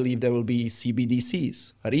coins. I believe there will be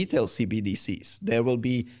CBDCs, retail CBDCs. There will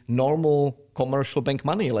be normal commercial bank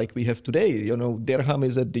money like we have today. Dirham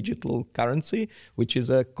is a digital currency, which is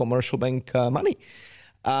a commercial bank money.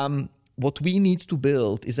 What we need to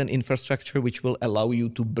build is an infrastructure which will allow you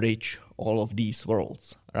to bridge all of these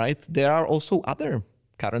worlds, right? There are also other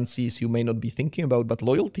currencies you may not be thinking about, but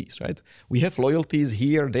loyalties, right? We have loyalties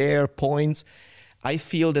here, there, points. I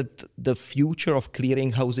feel that the future of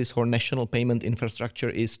clearinghouses or national payment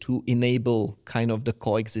infrastructure is to enable kind of the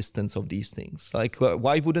coexistence of these things. Like,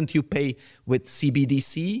 why wouldn't you pay with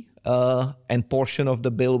CBDC and portion of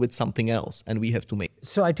the bill with something else? And we have to make.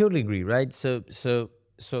 So I totally agree, right? So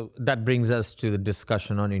that brings us to the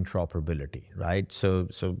discussion on interoperability, right? So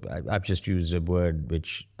I've just used a word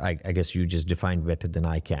which I guess you just defined better than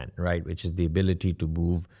I can, right? Which is the ability to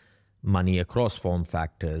move money across form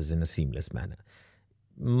factors in a seamless manner.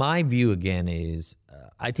 My view again is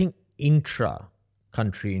I think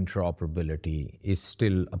intra-country interoperability is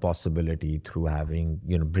still a possibility through having,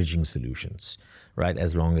 bridging solutions, right?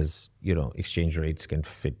 As long as, exchange rates can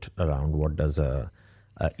fit around what does a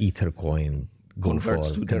Ether coin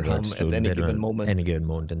converts to dirham at any given moment,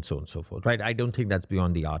 and so on and so forth, right? I don't think that's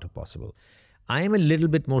beyond the art of possible. I am a little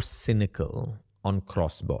bit more cynical on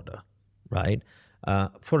cross-border, right?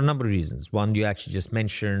 for a number of reasons. One, you actually just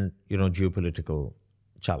mentioned, geopolitical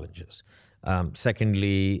challenges.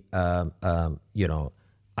 Secondly, I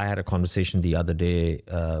had a conversation the other day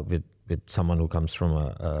with someone who comes from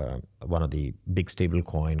one of the big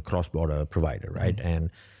stablecoin cross-border provider, right?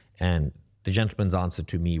 And the gentleman's answer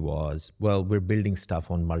to me was, well, we're building stuff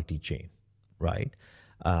on multi-chain, right?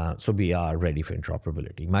 So we are ready for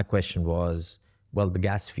interoperability. My question was, well, the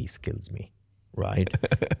gas fees kills me, right?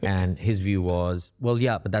 And his view was, well,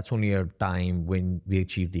 yeah, but that's only a time when we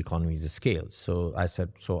achieve the economies of scale. So I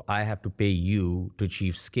said, so I have to pay you to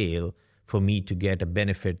achieve scale for me to get a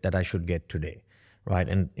benefit that I should get today, right?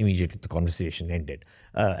 And immediately the conversation ended,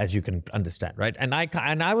 as you can understand, right? And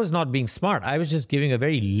I was not being smart. I was just giving a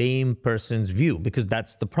very lame person's view, because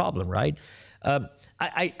that's the problem, right?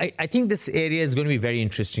 I think this area is going to be very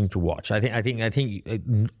interesting to watch. I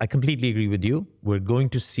completely agree with you. We're going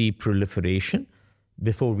to see proliferation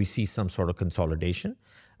before we see some sort of consolidation.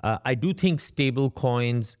 I do think stable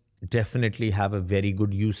coins definitely have a very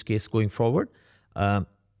good use case going forward,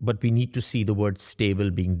 but we need to see the word stable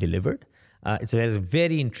being delivered. It's a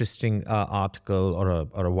very interesting article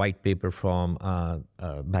or a white paper from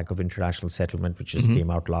Bank of International Settlement, which just came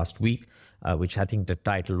out last week, which I think the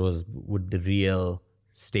title was, "Would the real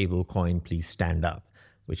stable coin please stand up?"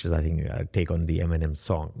 Which is, I think, a take on the Eminem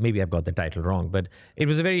song. Maybe I've got the title wrong, but it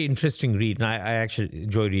was a very interesting read, and I actually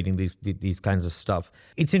enjoy reading these kinds of stuff.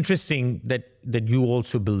 It's interesting that you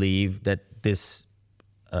also believe that this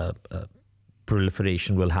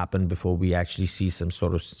proliferation will happen before we actually see some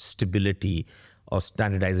sort of stability or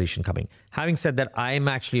standardization coming. Having said that, I am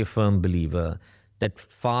actually a firm believer that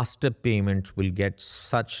faster payment will get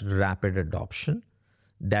such rapid adoption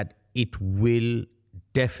that it will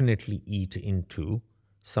definitely eat into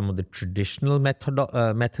some of the traditional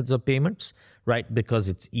methods of payments, right? Because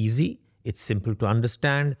it's easy, it's simple to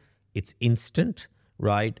understand, it's instant,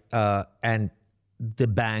 right? And the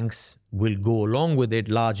banks will go along with it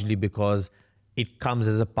largely because it comes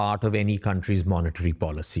as a part of any country's monetary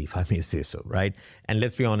policy, if I may say so, right? And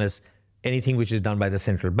let's be honest, anything which is done by the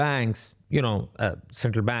central banks,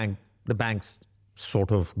 the banks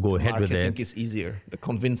sort of go ahead with it. Marketing is easier. The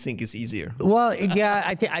convincing is easier. Well, yeah,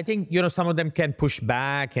 I think some of them can push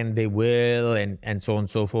back, and they will, and so on and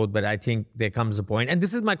so forth. But I think there comes a point, and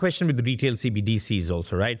this is my question with the retail CBDCs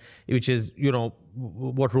also, right? Which is,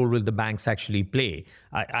 what role will the banks actually play?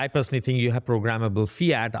 I personally think you have programmable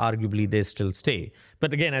fiat. Arguably, they still stay.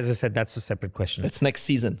 But again, as I said, that's a separate question. That's next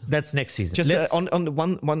season. Just on the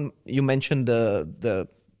one you mentioned the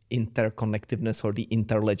interconnectiveness or the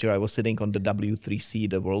interledger. I was sitting on the W3C,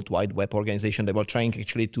 the World Wide Web organization. They were trying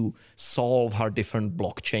actually to solve how different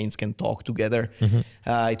blockchains can talk together.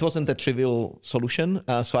 It wasn't a trivial solution,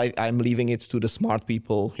 so I'm leaving it to the smart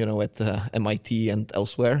people, at MIT and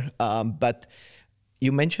elsewhere. But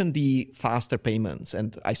you mentioned the faster payments,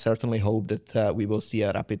 and I certainly hope that we will see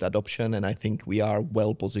a rapid adoption, and I think we are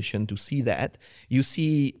well positioned to see that. You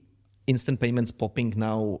see instant payments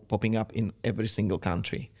popping up in every single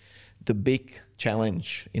country. The big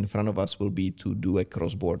challenge in front of us will be to do a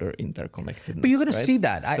cross-border interconnectedness. But you're going to see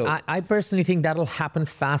that. So, I personally think that'll happen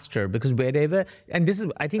faster, because wherever, and this is,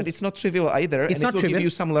 I think... But it's not trivial either. It's not will trivial. Give you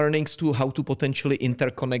some learnings to how to potentially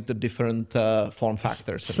interconnect the different form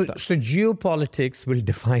factors and stuff. So geopolitics will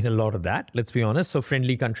define a lot of that, let's be honest. So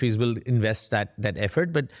friendly countries will invest that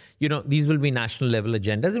effort. But, these will be national level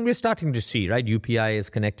agendas. And we're starting to see, right? UPI is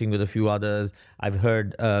connecting with a few others. I've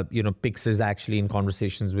heard, PIX is actually in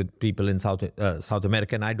conversations with people in South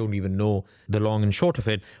America, and I don't even know the long and short of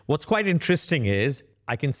it. What's quite interesting is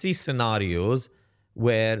I can see scenarios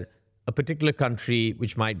where a particular country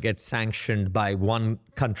which might get sanctioned by one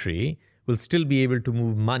country will still be able to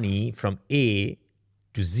move money from A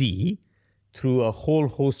to Z through a whole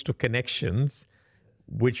host of connections,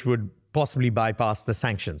 which would possibly bypass the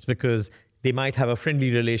sanctions, because they might have a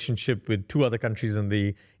friendly relationship with two other countries in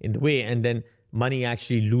the way, and then money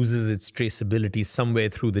actually loses its traceability somewhere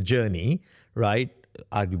through the journey, right?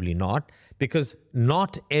 Arguably not, because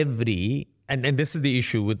not every, and this is the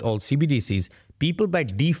issue with all CBDCs, people by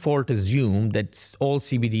default assume that all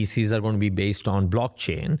CBDCs are going to be based on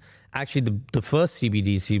blockchain. Actually, the first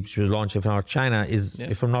CBDC, which was launched, if not China,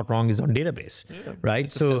 if I'm not wrong, is on database, right?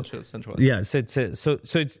 It's centralized. Yeah, so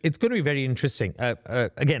it's going to be very interesting.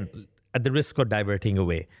 Again, at the risk of diverting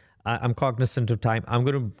away, I'm cognizant of time. I'm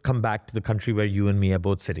going to come back to the country where you and me are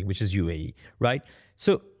both sitting, which is UAE, right?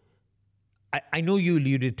 So I know you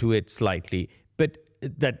alluded to it slightly, but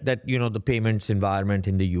that the payments environment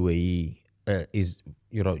in the UAE is,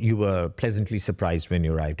 you were pleasantly surprised when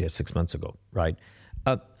you arrived here 6 months ago, right?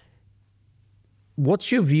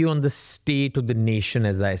 What's your view on the state of the nation,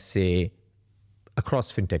 as I say,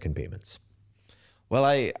 across fintech and payments? Well,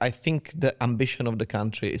 I think the ambition of the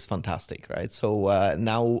country is fantastic, right? So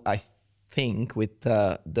now I think with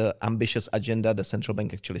the ambitious agenda the central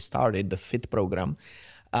bank actually started, the FIT program,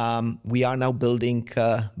 we are now building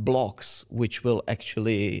blocks which will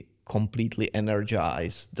actually completely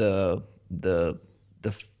energize the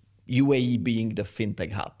UAE being the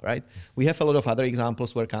fintech hub, right? We have a lot of other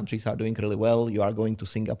examples where countries are doing really well. You are going to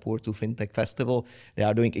Singapore to Fintech Festival. They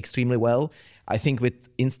are doing extremely well. I think with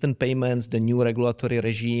instant payments, the new regulatory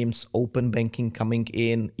regimes, open banking coming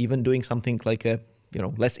in, even doing something like a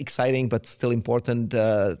less exciting but still important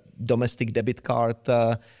domestic debit card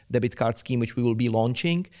scheme, which we will be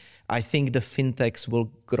launching. I think the fintechs will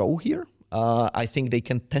grow here. I think they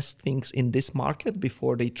can test things in this market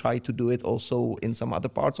before they try to do it also in some other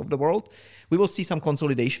parts of the world. We will see some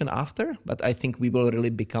consolidation after, but I think we will really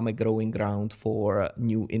become a growing ground for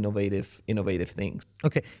new innovative things.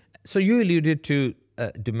 Okay, so you alluded to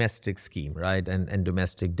domestic scheme, right, and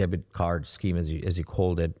domestic debit card scheme as you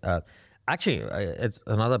called it. Actually, it's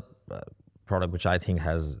another product which I think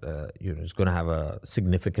has is going to have a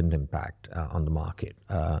significant impact on the market.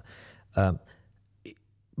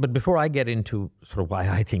 But before I get into sort of why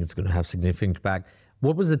I think it's going to have significant impact,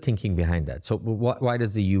 what was the thinking behind that? So why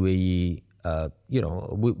does the UAE,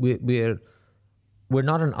 we're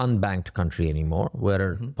not an unbanked country anymore.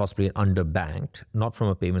 We're possibly underbanked, not from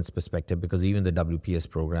a payments perspective, because even the WPS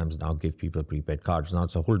programs now give people prepaid cards. Now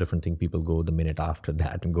it's a whole different thing. People go the minute after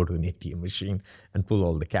that and go to an ATM machine and pull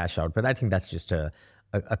all the cash out. But I think that's just a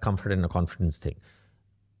comfort and a confidence thing.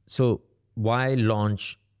 So why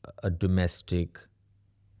launch a domestic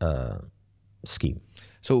scheme?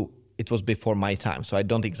 So it was before my time, so I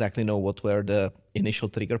don't exactly know what were the initial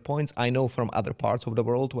trigger points. I know from other parts of the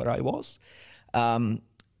world where I was,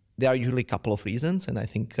 there are usually a couple of reasons, and I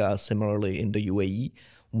think similarly in the UAE.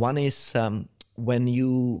 One is when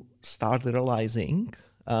you start realizing,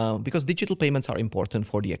 because digital payments are important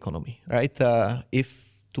for the economy, right?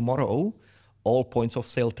 If tomorrow all points of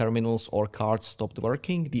sale terminals or cards stopped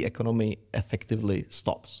working, the economy effectively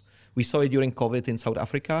stops. We saw it during COVID in South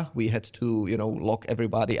Africa. We had to, lock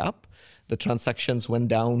everybody up. The transactions went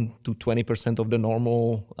down to 20% of the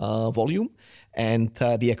normal volume, and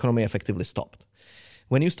the economy effectively stopped.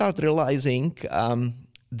 When you start realizing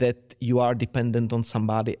that you are dependent on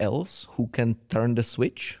somebody else who can turn the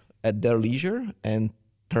switch at their leisure and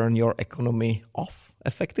turn your economy off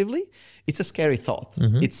effectively, it's a scary thought.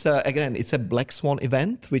 It's it's a black swan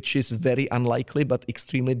event, which is very unlikely but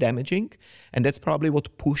extremely damaging, and that's probably what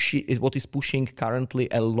is pushing currently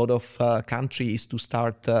a lot of countries to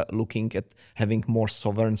start looking at having more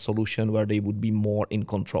sovereign solution where they would be more in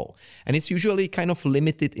control. And it's usually kind of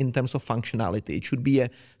limited in terms of functionality. It should be a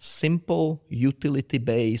simple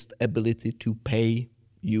utility-based ability to pay,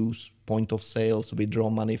 use, point of sales, withdraw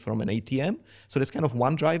money from an ATM. So that's kind of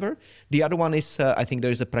one driver. The other one is, I think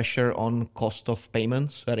there is a pressure on cost of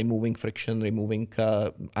payments, removing friction, removing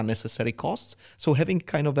unnecessary costs. So having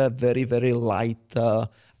kind of a very, very light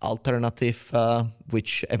alternative,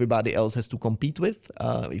 which everybody else has to compete with.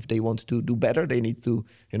 If they want to do better, they need to,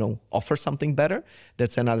 offer something better.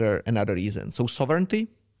 That's another reason. So sovereignty,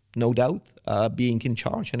 no doubt, being in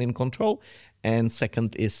charge and in control. And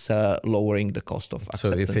second is lowering the cost of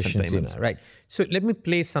acceptance and payments. Right. So let me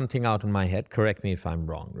play something out in my head. Correct me if I'm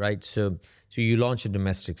wrong, right? So you launch a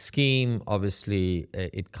domestic scheme. Obviously,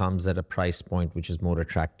 it comes at a price point which is more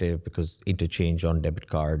attractive because interchange on debit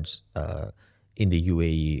cards in the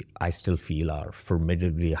UAE, I still feel are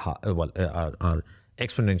formidably high, are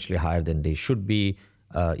exponentially higher than they should be.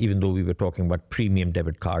 Even though we were talking about premium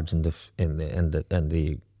debit cards and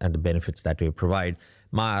the benefits that they provide.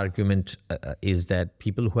 My argument is that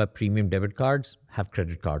people who have premium debit cards have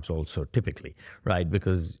credit cards also, typically, right?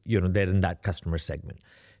 Because they're in that customer segment.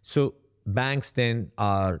 So banks then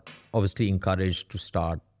are obviously encouraged to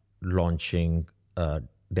start launching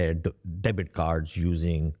their debit cards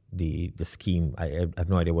using the scheme. I have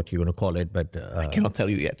no idea what you're going to call it, but I cannot tell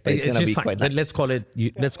you yet. But it's going to be quite nice. Let's call it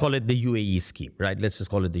the UAE scheme, right? Let's just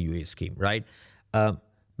call it the UAE scheme, right?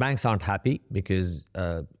 Banks aren't happy because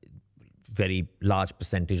very large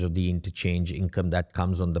percentage of the interchange income that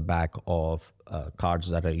comes on the back of cards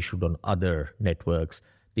that are issued on other networks,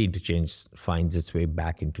 the interchange finds its way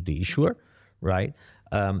back into the issuer, right?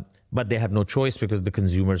 But they have no choice because the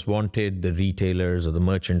consumers want it, the retailers or the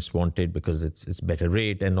merchants want it because it's better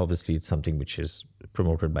rate, and obviously it's something which is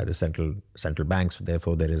promoted by the central banks. So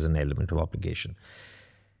therefore, there is an element of obligation.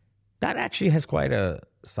 That actually has quite a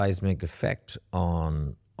seismic effect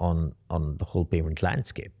on the whole payment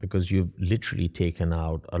landscape, because you've literally taken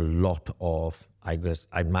out a lot of, I guess,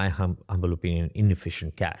 in my humble opinion,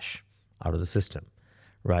 inefficient cash out of the system,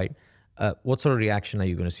 right? What sort of reaction are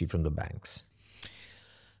you going to see from the banks?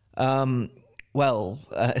 Well,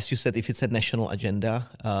 as you said, if it's a national agenda,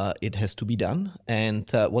 it has to be done. And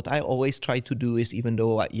what I always try to do is, even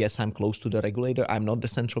though, yes, I'm close to the regulator, I'm not the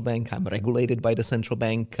central bank, I'm regulated by the central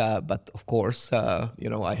bank. But of course,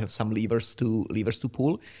 I have some levers to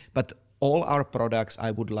pull. But all our products,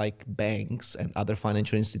 I would like banks and other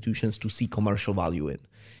financial institutions to see commercial value in.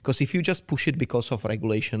 Because if you just push it because of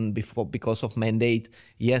regulation, because of mandate,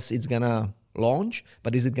 yes, it's going to launch,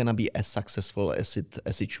 but is it going to be as successful as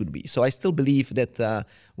it should be? So I still believe that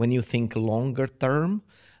when you think longer term,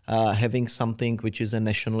 having something which is a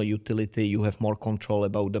national utility, you have more control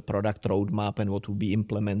about the product roadmap and what will be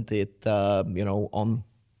implemented, on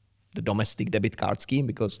the domestic debit card scheme,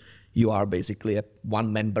 because you are basically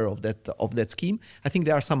one member of that scheme. I think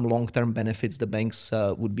there are some long-term benefits the banks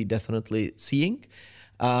would be definitely seeing.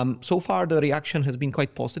 So far, the reaction has been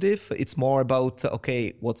quite positive. It's more about,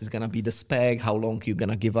 okay, what is going to be the spec, how long you're going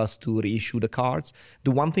to give us to reissue the cards.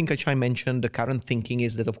 The one thing which I mentioned, the current thinking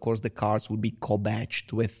is that, of course, the cards would be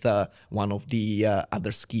co-badged with one of the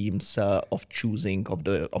other schemes of choosing of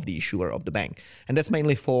the issuer of the bank. And that's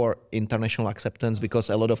mainly for international acceptance,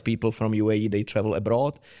 because a lot of people from UAE, they travel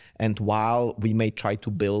abroad. And while we may try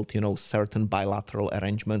to build, certain bilateral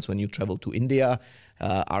arrangements when you travel to India,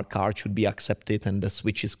 our card should be accepted and the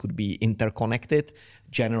switches could be interconnected.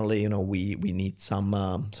 Generally, we need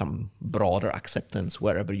some broader acceptance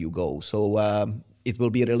wherever you go. So it will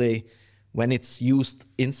be really, when it's used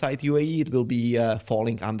inside UAE, it will be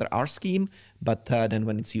falling under our scheme. But then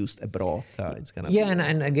when it's used abroad, it's going to be... Yeah,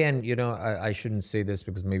 and again, I shouldn't say this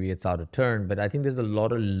because maybe it's out of turn, but I think there's a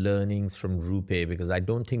lot of learnings from RuPay, because I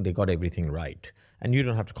don't think they got everything right. And you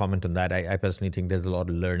don't have to comment on that. I personally think there's a lot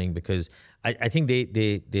of learning, because I think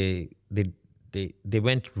they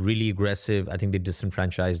went really aggressive. I think they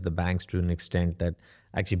disenfranchised the banks to an extent that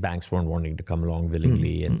actually banks weren't wanting to come along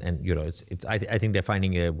willingly. Mm-hmm. And I think they're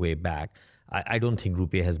finding a way back. I don't think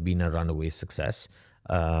RuPay has been a runaway success.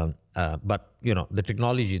 But the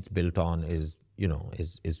technology it's built on is I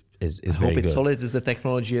hope it's solid. Is the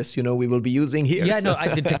technology, as we will be using here. Yeah, so.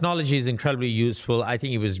 The technology is incredibly useful. I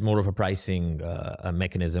think it was more of a pricing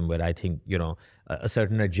mechanism where I think, a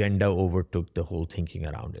certain agenda overtook the whole thinking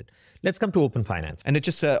around it. Let's come to open finance. And it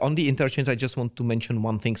just on the interchange, I just want to mention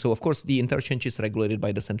one thing. So, of course, the interchange is regulated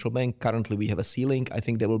by the central bank. Currently, we have a ceiling. I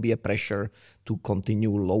think there will be a pressure to continue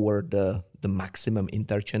lower the maximum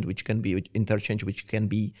interchange which can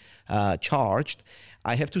be charged.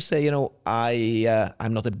 I have to say,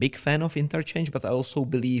 I'm not a big fan of interchange, but I also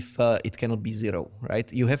believe it cannot be zero,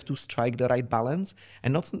 right? You have to strike the right balance,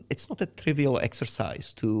 and it's not a trivial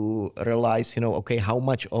exercise to realize, okay, how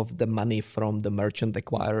much of the money from the merchant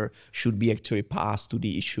acquirer should be actually passed to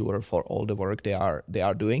the issuer for all the work they are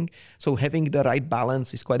doing. So having the right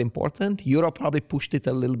balance is quite important. Europe probably pushed it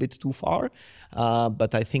a little bit too far,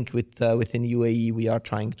 but I think within UAE we are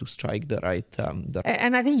trying to strike the right.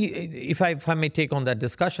 And I think if I may take on that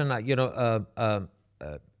discussion,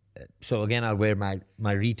 so again, I'll wear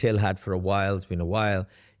my retail hat for a while. It's been a while.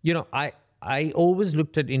 I always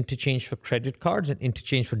looked at interchange for credit cards and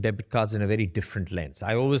interchange for debit cards in a very different lens.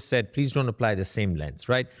 I always said, please don't apply the same lens,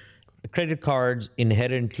 right? Credit cards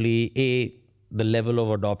inherently, the level of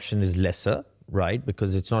adoption is lesser, right?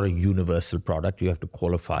 Because it's not a universal product. You have to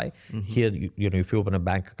qualify. Mm-hmm. Here, if you open a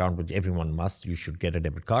bank account, which everyone must, you should get a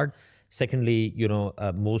debit card. Secondly,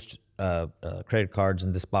 most credit cards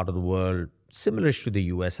in this part of the world, similar to the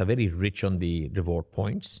US, are very rich on the reward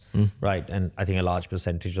points, right? And I think a large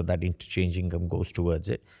percentage of that interchange income goes towards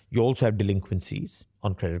it. You also have delinquencies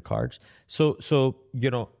on credit cards. So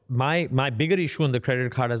my bigger issue on the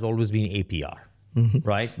credit card has always been APR,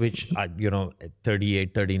 right? Which,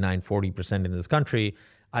 38, 39, 40% in this country,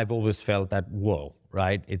 I've always felt that, whoa,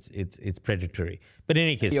 right? It's predatory. But in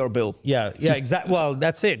any case, your bill. Yeah, exactly. Well,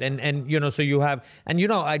 that's it. And so you have, and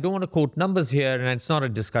I don't want to quote numbers here, and it's not a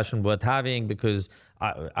discussion worth having, because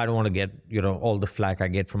I don't want to get all the flack I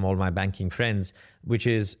get from all my banking friends, which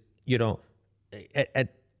is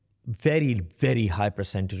at very, very high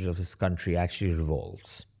percentage of this country actually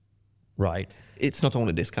revolves, right? It's not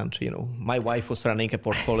only this country, My wife was running a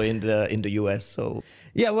portfolio in the US, so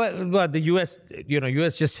yeah. Well, the US,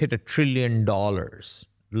 US just hit $1 trillion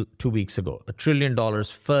 2 weeks ago. $1 trillion,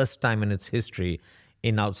 first time in its history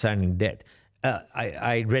in outstanding debt.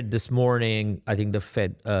 I read this morning. I think the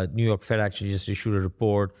Fed, New York Fed, actually just issued a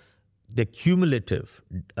report. The cumulative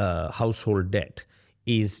household debt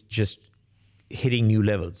is just hitting new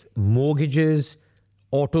levels. Mortgages,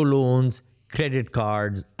 auto loans, credit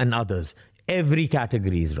cards, and others. Every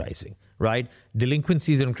category is rising, right?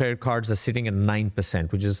 Delinquencies on credit cards are sitting at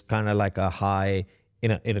 9%, which is kind of like a high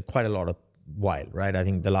in a quite a lot of while, right? I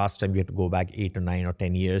think the last time you had to go back 8 or 9 or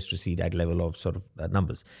 10 years to see that level of sort of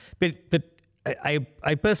numbers. But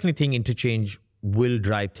I personally think interchange will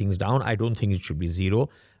drive things down. I don't think it should be zero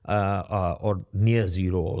or near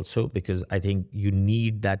zero also, because I think you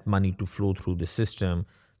need that money to flow through the system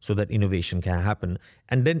so that innovation can happen.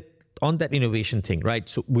 And then on that innovation thing, right?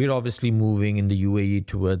 So we're obviously moving in the UAE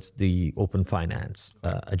towards the open finance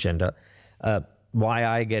agenda. Why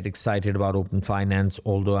I get excited about open finance,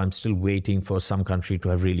 although I'm still waiting for some country to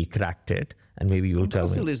have really cracked it, and maybe you'll tell me.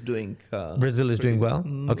 Brazil is doing well?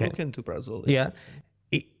 Okay. Look into Brazil. Yeah.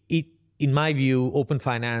 In my view, open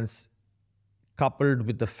finance, coupled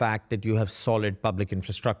with the fact that you have solid public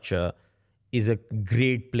infrastructure, is a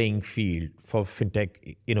great playing field for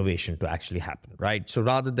fintech innovation to actually happen, right? So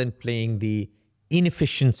rather than playing the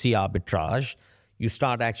inefficiency arbitrage, you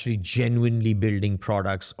start actually genuinely building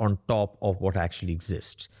products on top of what actually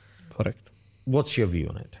exists. Correct. What's your view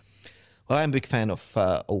on it? Well, I'm a big fan of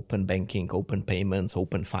open banking, open payments,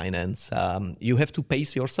 open finance. You have to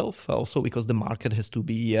pace yourself also because the market has to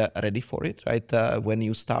be ready for it, right? When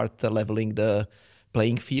you start leveling the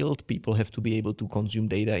playing field, people have to be able to consume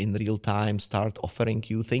data in real time, start offering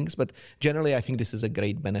you things. But generally, I think this is a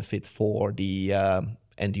great benefit for the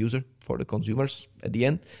end user, for the consumers at the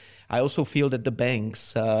end. I also feel that the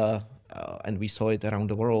banks, and we saw it around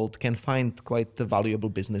the world, can find quite valuable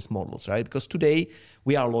business models, right? Because today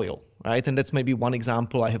we are loyal, right? And that's maybe one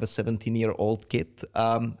example. I have a 17-year-old kid.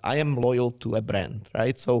 I am loyal to a brand,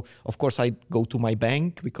 right? So of course I go to my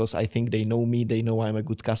bank because I think they know me, they know I'm a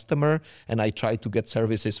good customer, and I try to get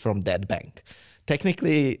services from that bank.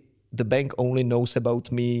 Technically, the bank only knows about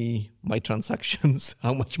me, my transactions,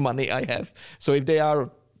 how much money I have. So if they are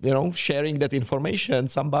sharing that information,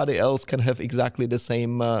 somebody else can have exactly the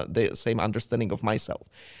same understanding of myself.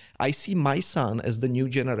 I see my son as the new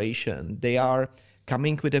generation. They are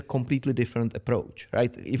coming with a completely different approach,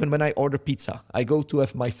 right? Even when I order pizza, I go to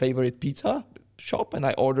my favorite pizza shop and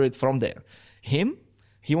I order it from there.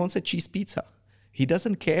 He wants a cheese pizza. He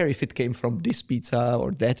doesn't care if it came from this pizza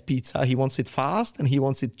or that pizza. He wants it fast and he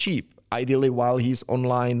wants it cheap, ideally while he's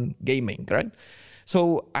online gaming, right?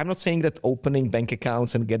 So I'm not saying that opening bank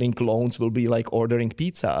accounts and getting loans will be like ordering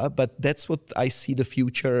pizza, but that's what I see the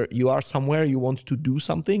future. You are somewhere, you want to do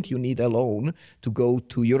something, you need a loan to go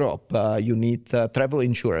to Europe, you need travel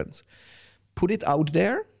insurance. Put it out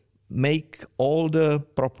there, make all the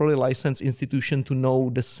properly licensed institutions to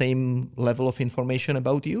know the same level of information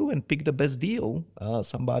about you and pick the best deal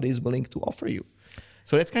somebody is willing to offer you.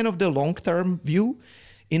 So that's kind of the long-term view.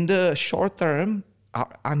 In the short term,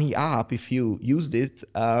 Aani app, if you used it,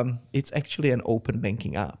 it's actually an open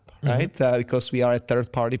banking app, right? Because we are a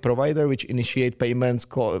third-party provider which initiate payments.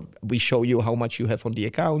 We show you how much you have on the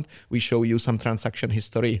account. We show you some transaction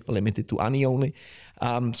history limited to Aani only.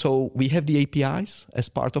 So we have the APIs as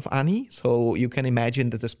part of Aani. So you can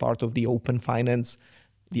imagine that as part of the open finance,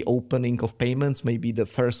 the opening of payments may be the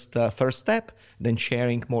first step, then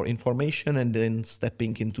sharing more information, and then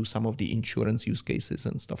stepping into some of the insurance use cases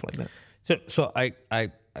and stuff like that. So I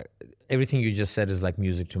everything you just said is like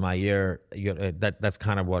music to my ear. That's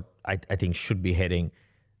kind of what I think should be heading.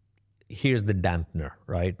 Here's the dampener,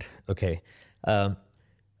 right? Okay.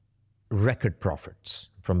 Record profits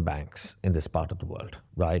from banks in this part of the world,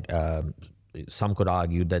 right? Some could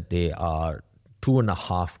argue that they are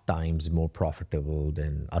 2.5 times more profitable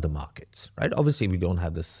than other markets, right? Obviously, we don't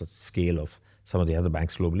have this scale of some of the other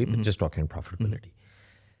banks globally, but just talking profitability.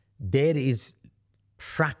 There is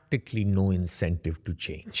practically no incentive to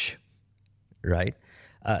change, right?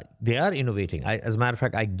 They are innovating. As a matter of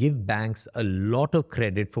fact, I give banks a lot of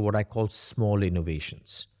credit for what I call small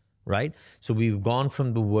innovations, right? So we've gone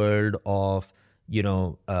from the world of,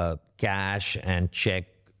 cash and check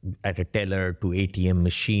at a teller to ATM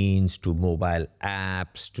machines to mobile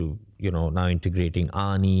apps to, now integrating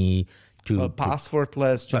Aani to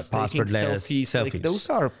passwordless, just taking selfies. Like, those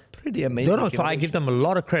are pretty amazing. No, so I give them a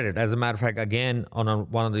lot of credit. As a matter of fact, again, on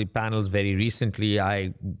one of the panels very recently,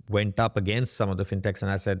 I went up against some of the fintechs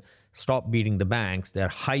and I said, stop beating the banks. They're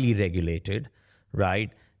highly regulated,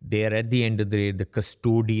 right? They're at the end of the day, the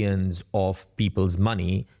custodians of people's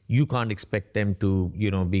money. You can't expect them to,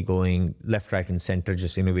 be going left, right, and center,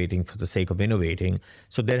 just innovating for the sake of innovating.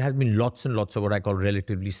 So there has been lots and lots of what I call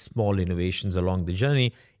relatively small innovations along the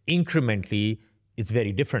journey. Incrementally, it's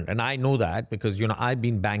very different. And I know that because, I've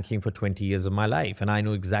been banking for 20 years of my life, and I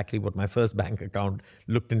know exactly what my first bank account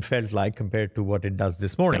looked and felt like compared to what it does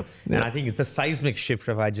this morning. Yeah. And I think it's a seismic shift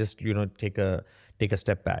if I just, take a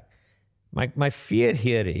step back. My fear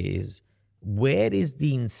here is where is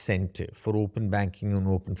the incentive for open banking and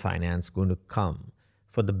open finance going to come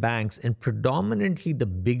for the banks, and predominantly the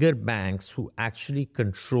bigger banks who actually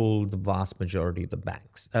control the vast majority of the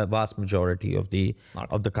banks, vast majority of the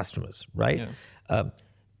customers, right? Yeah.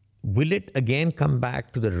 Will it again come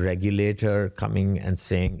back to the regulator coming and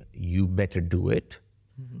saying, you better do it,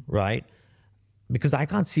 right? Because I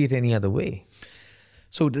can't see it any other way.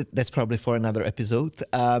 So that's probably for another episode.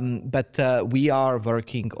 But we are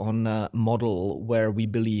working on a model where we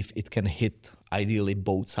believe it can hit ideally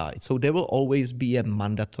both sides. So there will always be a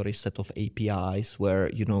mandatory set of APIs where,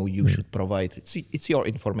 you should provide, it's your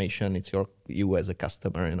information, it's you as a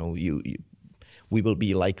customer, we will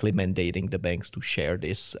be likely mandating the banks to share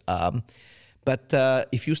this. But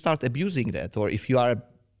if you start abusing that, or if you are a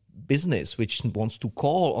business which wants to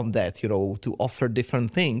call on that, to offer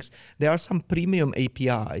different things, there are some premium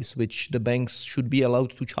APIs which the banks should be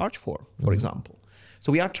allowed to charge for example.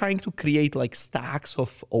 So we are trying to create like stacks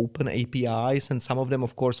of open APIs, and some of them,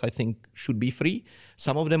 of course, I think should be free.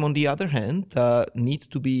 Some of them, on the other hand, need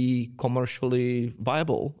to be commercially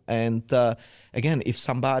viable. And again, if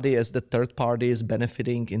somebody as the third party is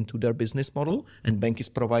benefiting into their business model and bank is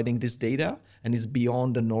providing this data and it's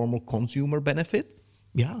beyond the normal consumer benefit,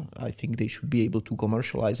 yeah, I think they should be able to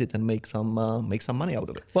commercialize it and make some money out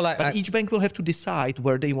of it. But each bank will have to decide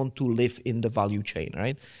where they want to live in the value chain,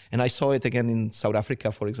 right? And I saw it again in South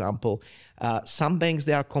Africa, for example. Some banks,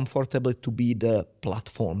 they are comfortable to be the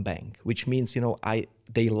platform bank, which means,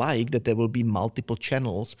 they like that there will be multiple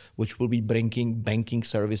channels which will be bringing banking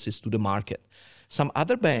services to the market. Some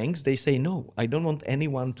other banks, they say, no, I don't want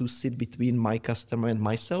anyone to sit between my customer and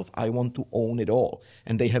myself. I want to own it all.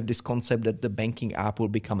 And they have this concept that the banking app will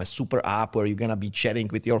become a super app where you're going to be chatting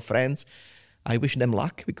with your friends. I wish them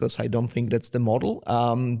luck because I don't think that's the model.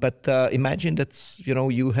 But imagine that's,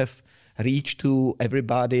 you have reach to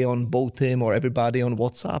everybody on Botim or everybody on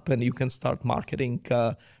WhatsApp, and you can start marketing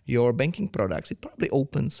your banking products. It probably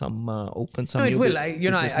opens some No, new it will.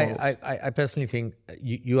 business models. I personally think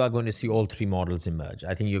you are going to see all three models emerge.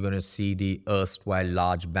 I think you're going to see the erstwhile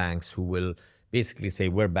large banks who will basically say,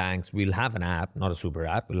 we're banks, we'll have an app, not a super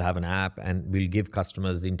app, we'll have an app, and we'll give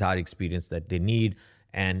customers the entire experience that they need.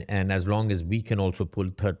 And as long as we can also pull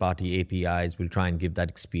third-party APIs, we'll try and give that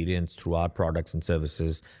experience through our products and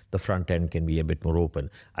services. The front end can be a bit more open.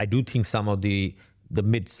 I do think some of the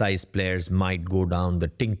mid-sized players might go down the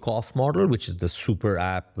Tinkoff model, which is the super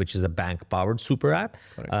app, which is a bank-powered super app.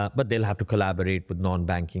 But they'll have to collaborate with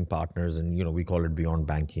non-banking partners, and we call it beyond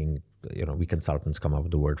banking. We consultants come up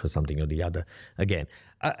with the word for something or the other again.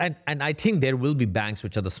 And I think there will be banks,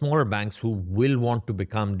 which are the smaller banks, who will want to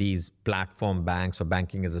become these platform banks or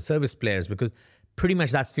banking as a service players, because pretty much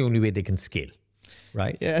that's the only way they can scale,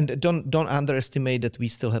 right? Yeah, and don't underestimate that we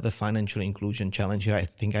still have a financial inclusion challenge here. I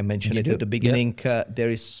think I mentioned it at the beginning. Yeah. There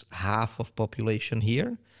is half of population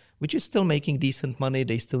here which is still making decent money.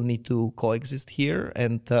 They still need to coexist here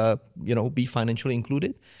and be financially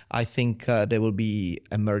included. I think there will be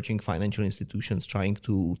emerging financial institutions trying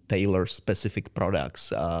to tailor specific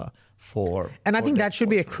products for. And I think that should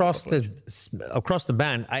be across the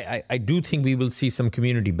band. I do think we will see some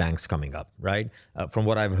community banks coming up, right? From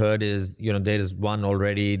what I've heard is, there is one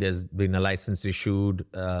already. There's been a license issued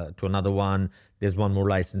to another one. There's one more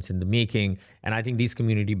license in the making. And I think these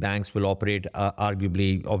community banks will operate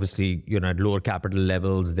arguably, obviously, at lower capital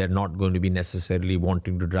levels. They're not going to be necessarily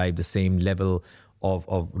wanting to drive the same level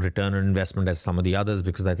of return on investment as some of the others,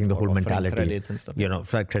 because I think the whole mentality, credit and stuff.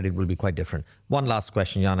 Credit will be quite different. One last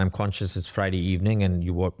question, Jan. I'm conscious it's Friday evening and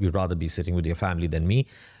you'd rather be sitting with your family than me.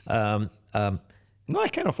 No, I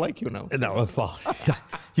kind of like you now. No, well,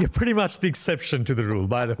 you're pretty much the exception to the rule,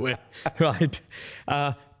 by the way, right?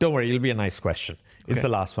 Don't worry, it'll be a nice question. It's the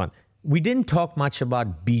last one. We didn't talk much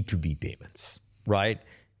about B2B payments, right?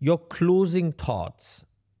 Your closing thoughts.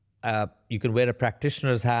 You can wear a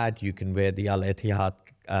practitioner's hat, you can wear the Etihad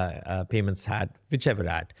payments hat, whichever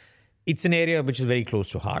hat. It's an area which is very close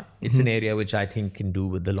to heart. It's an area which I think can do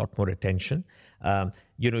with a lot more attention.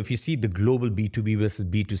 If you see the global B2B versus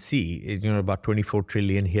B2C, is about 24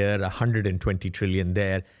 trillion here, 120 trillion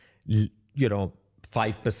there.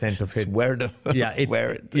 5% of it.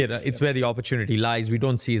 It's where the opportunity lies. We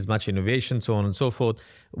don't see as much innovation, so on and so forth.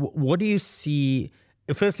 What do you see?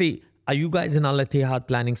 Firstly, are you guys in Etihad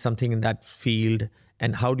planning something in that field?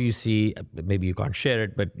 And how do you see, maybe you can't share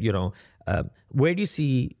it, but where do you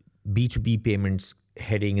see B2B payments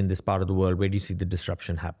heading in this part of the world? Where do you see the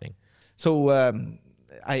disruption happening? So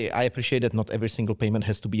I appreciate that not every single payment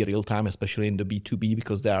has to be real time, especially in the B2B,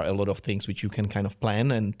 because there are a lot of things which you can kind of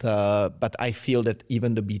plan. And but I feel that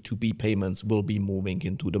even the B2B payments will be moving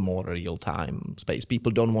into the more real time space.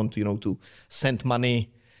 People don't want to send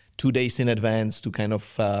money 2 days in advance to kind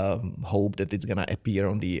of hope that it's gonna appear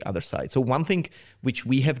on the other side. So one thing which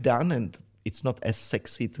we have done, and it's not as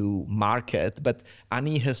sexy to market, but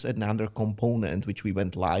Aani has another component which we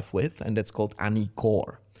went live with, and that's called Aani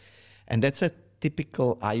Core. And that's a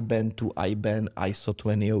typical IBAN to IBAN ISO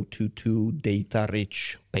 20022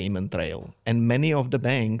 data-rich payment rail. And many of the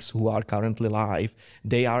banks who are currently live,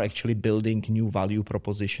 they are actually building new value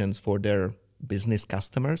propositions for their business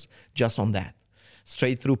customers just on that.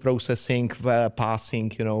 Straight through processing,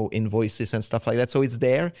 passing, invoices and stuff like that. So it's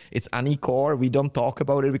there. It's Aani Core. We don't talk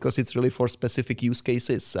about it because it's really for specific use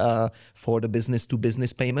cases for the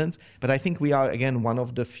business-to-business payments. But I think we are, again, one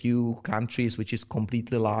of the few countries which is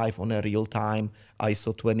completely live on a real-time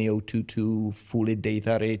ISO 20022, fully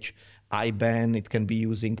data-rich IBAN. It can be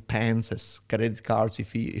using PANs as credit cards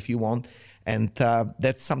if you want. And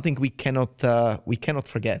that's something we cannot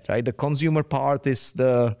forget, right? The consumer part is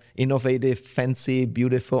the innovative, fancy,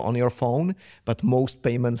 beautiful on your phone, but most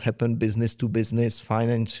payments happen business to business,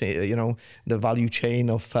 finance. The value chain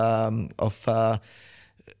of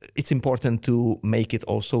it's important to make it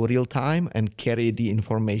also real time and carry the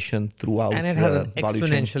information throughout. And it has an value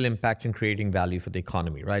exponential chain. Impact in creating value for the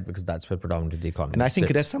economy, right? Because that's where predominantly the economy And I think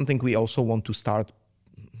sits. that's something we also want to start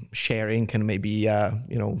sharing and maybe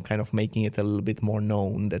kind of making it a little bit more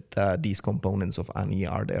known that these components of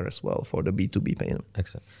Aani are there as well for the B2B payment.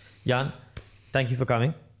 Excellent. Jan, thank you for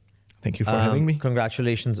coming. Thank you for having me.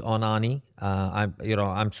 Congratulations on Aani.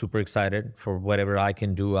 I'm super excited for whatever I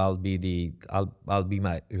can do. I'll be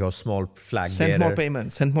your small flag bearer. Send more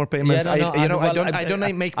payments. Yeah, I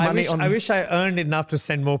don't make money on. I wish I earned enough to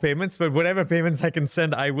send more payments, but whatever payments I can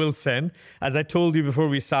send, I will send. As I told you before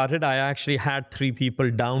we started, I actually had 3 people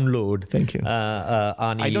download. Thank you.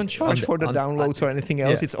 Aani. I don't charge for the downloads or anything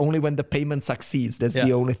else. Yeah. It's only when the payment succeeds. That's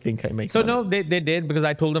the only thing I make. So money. no, they did, because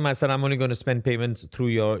I told them, I said, I'm only going to spend payments through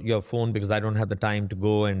your phone because I don't have the time to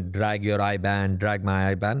go and drag your IBAN, drag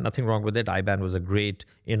my IBAN. Nothing wrong with it. IBAN was a great,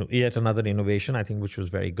 yet another innovation, I think, which was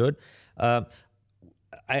very good. I'm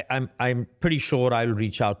pretty sure I'll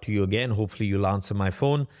reach out to you again. Hopefully you'll answer my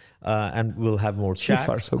phone and we'll have more chats. So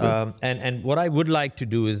far, so good. And what I would like to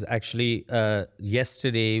do is actually,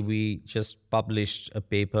 yesterday we just published a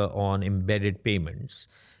paper on embedded payments.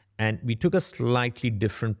 And we took a slightly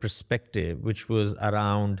different perspective, which was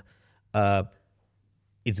around,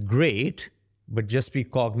 it's great, but just be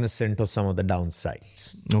cognizant of some of the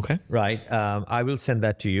downsides. Okay. Right. I will send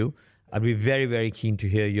that to you. I'd be very, very keen to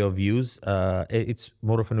hear your views. It's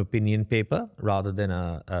more of an opinion paper rather than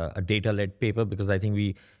a data-led paper, because I think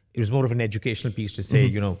it was more of an educational piece to say,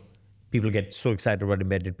 people get so excited about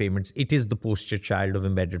embedded payments. It is the poster child of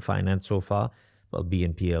embedded finance so far. Well,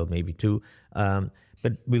 BNPL maybe too.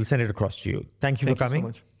 But we'll send it across to you. Thank you for coming. So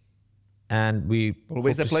much. And we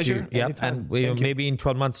always a pleasure. Yeah, and maybe in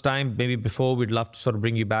 12 months' time, maybe before, we'd love to sort of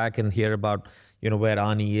bring you back and hear about where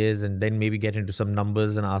Aani is, and then maybe get into some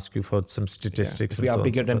numbers and ask you for some statistics. Yeah, we are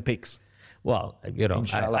bigger than pigs. Well,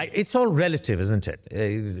 it's all relative, isn't it?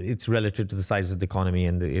 It's relative to the size of the economy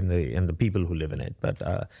and the people who live in it. But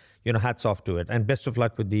hats off to it, and best of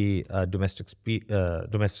luck with the domestic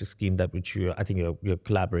scheme which I think you're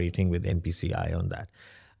collaborating with NPCI on that.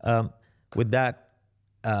 With that.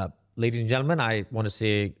 Ladies and gentlemen, I want to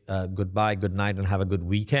say goodbye, good night, and have a good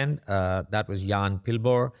weekend. That was Jan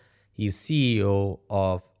Pilbauer. He's CEO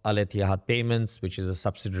of Etihad Payments, which is a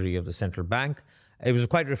subsidiary of the central bank. It was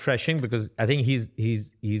quite refreshing because I think he's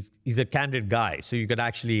a candid guy, so you could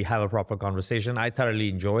actually have a proper conversation. I thoroughly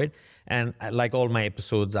enjoyed, and like all my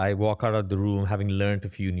episodes, I walk out of the room having learned a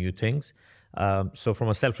few new things. So from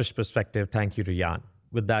a selfish perspective, thank you to Jan.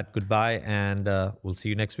 With that, goodbye, and we'll see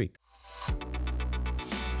you next week.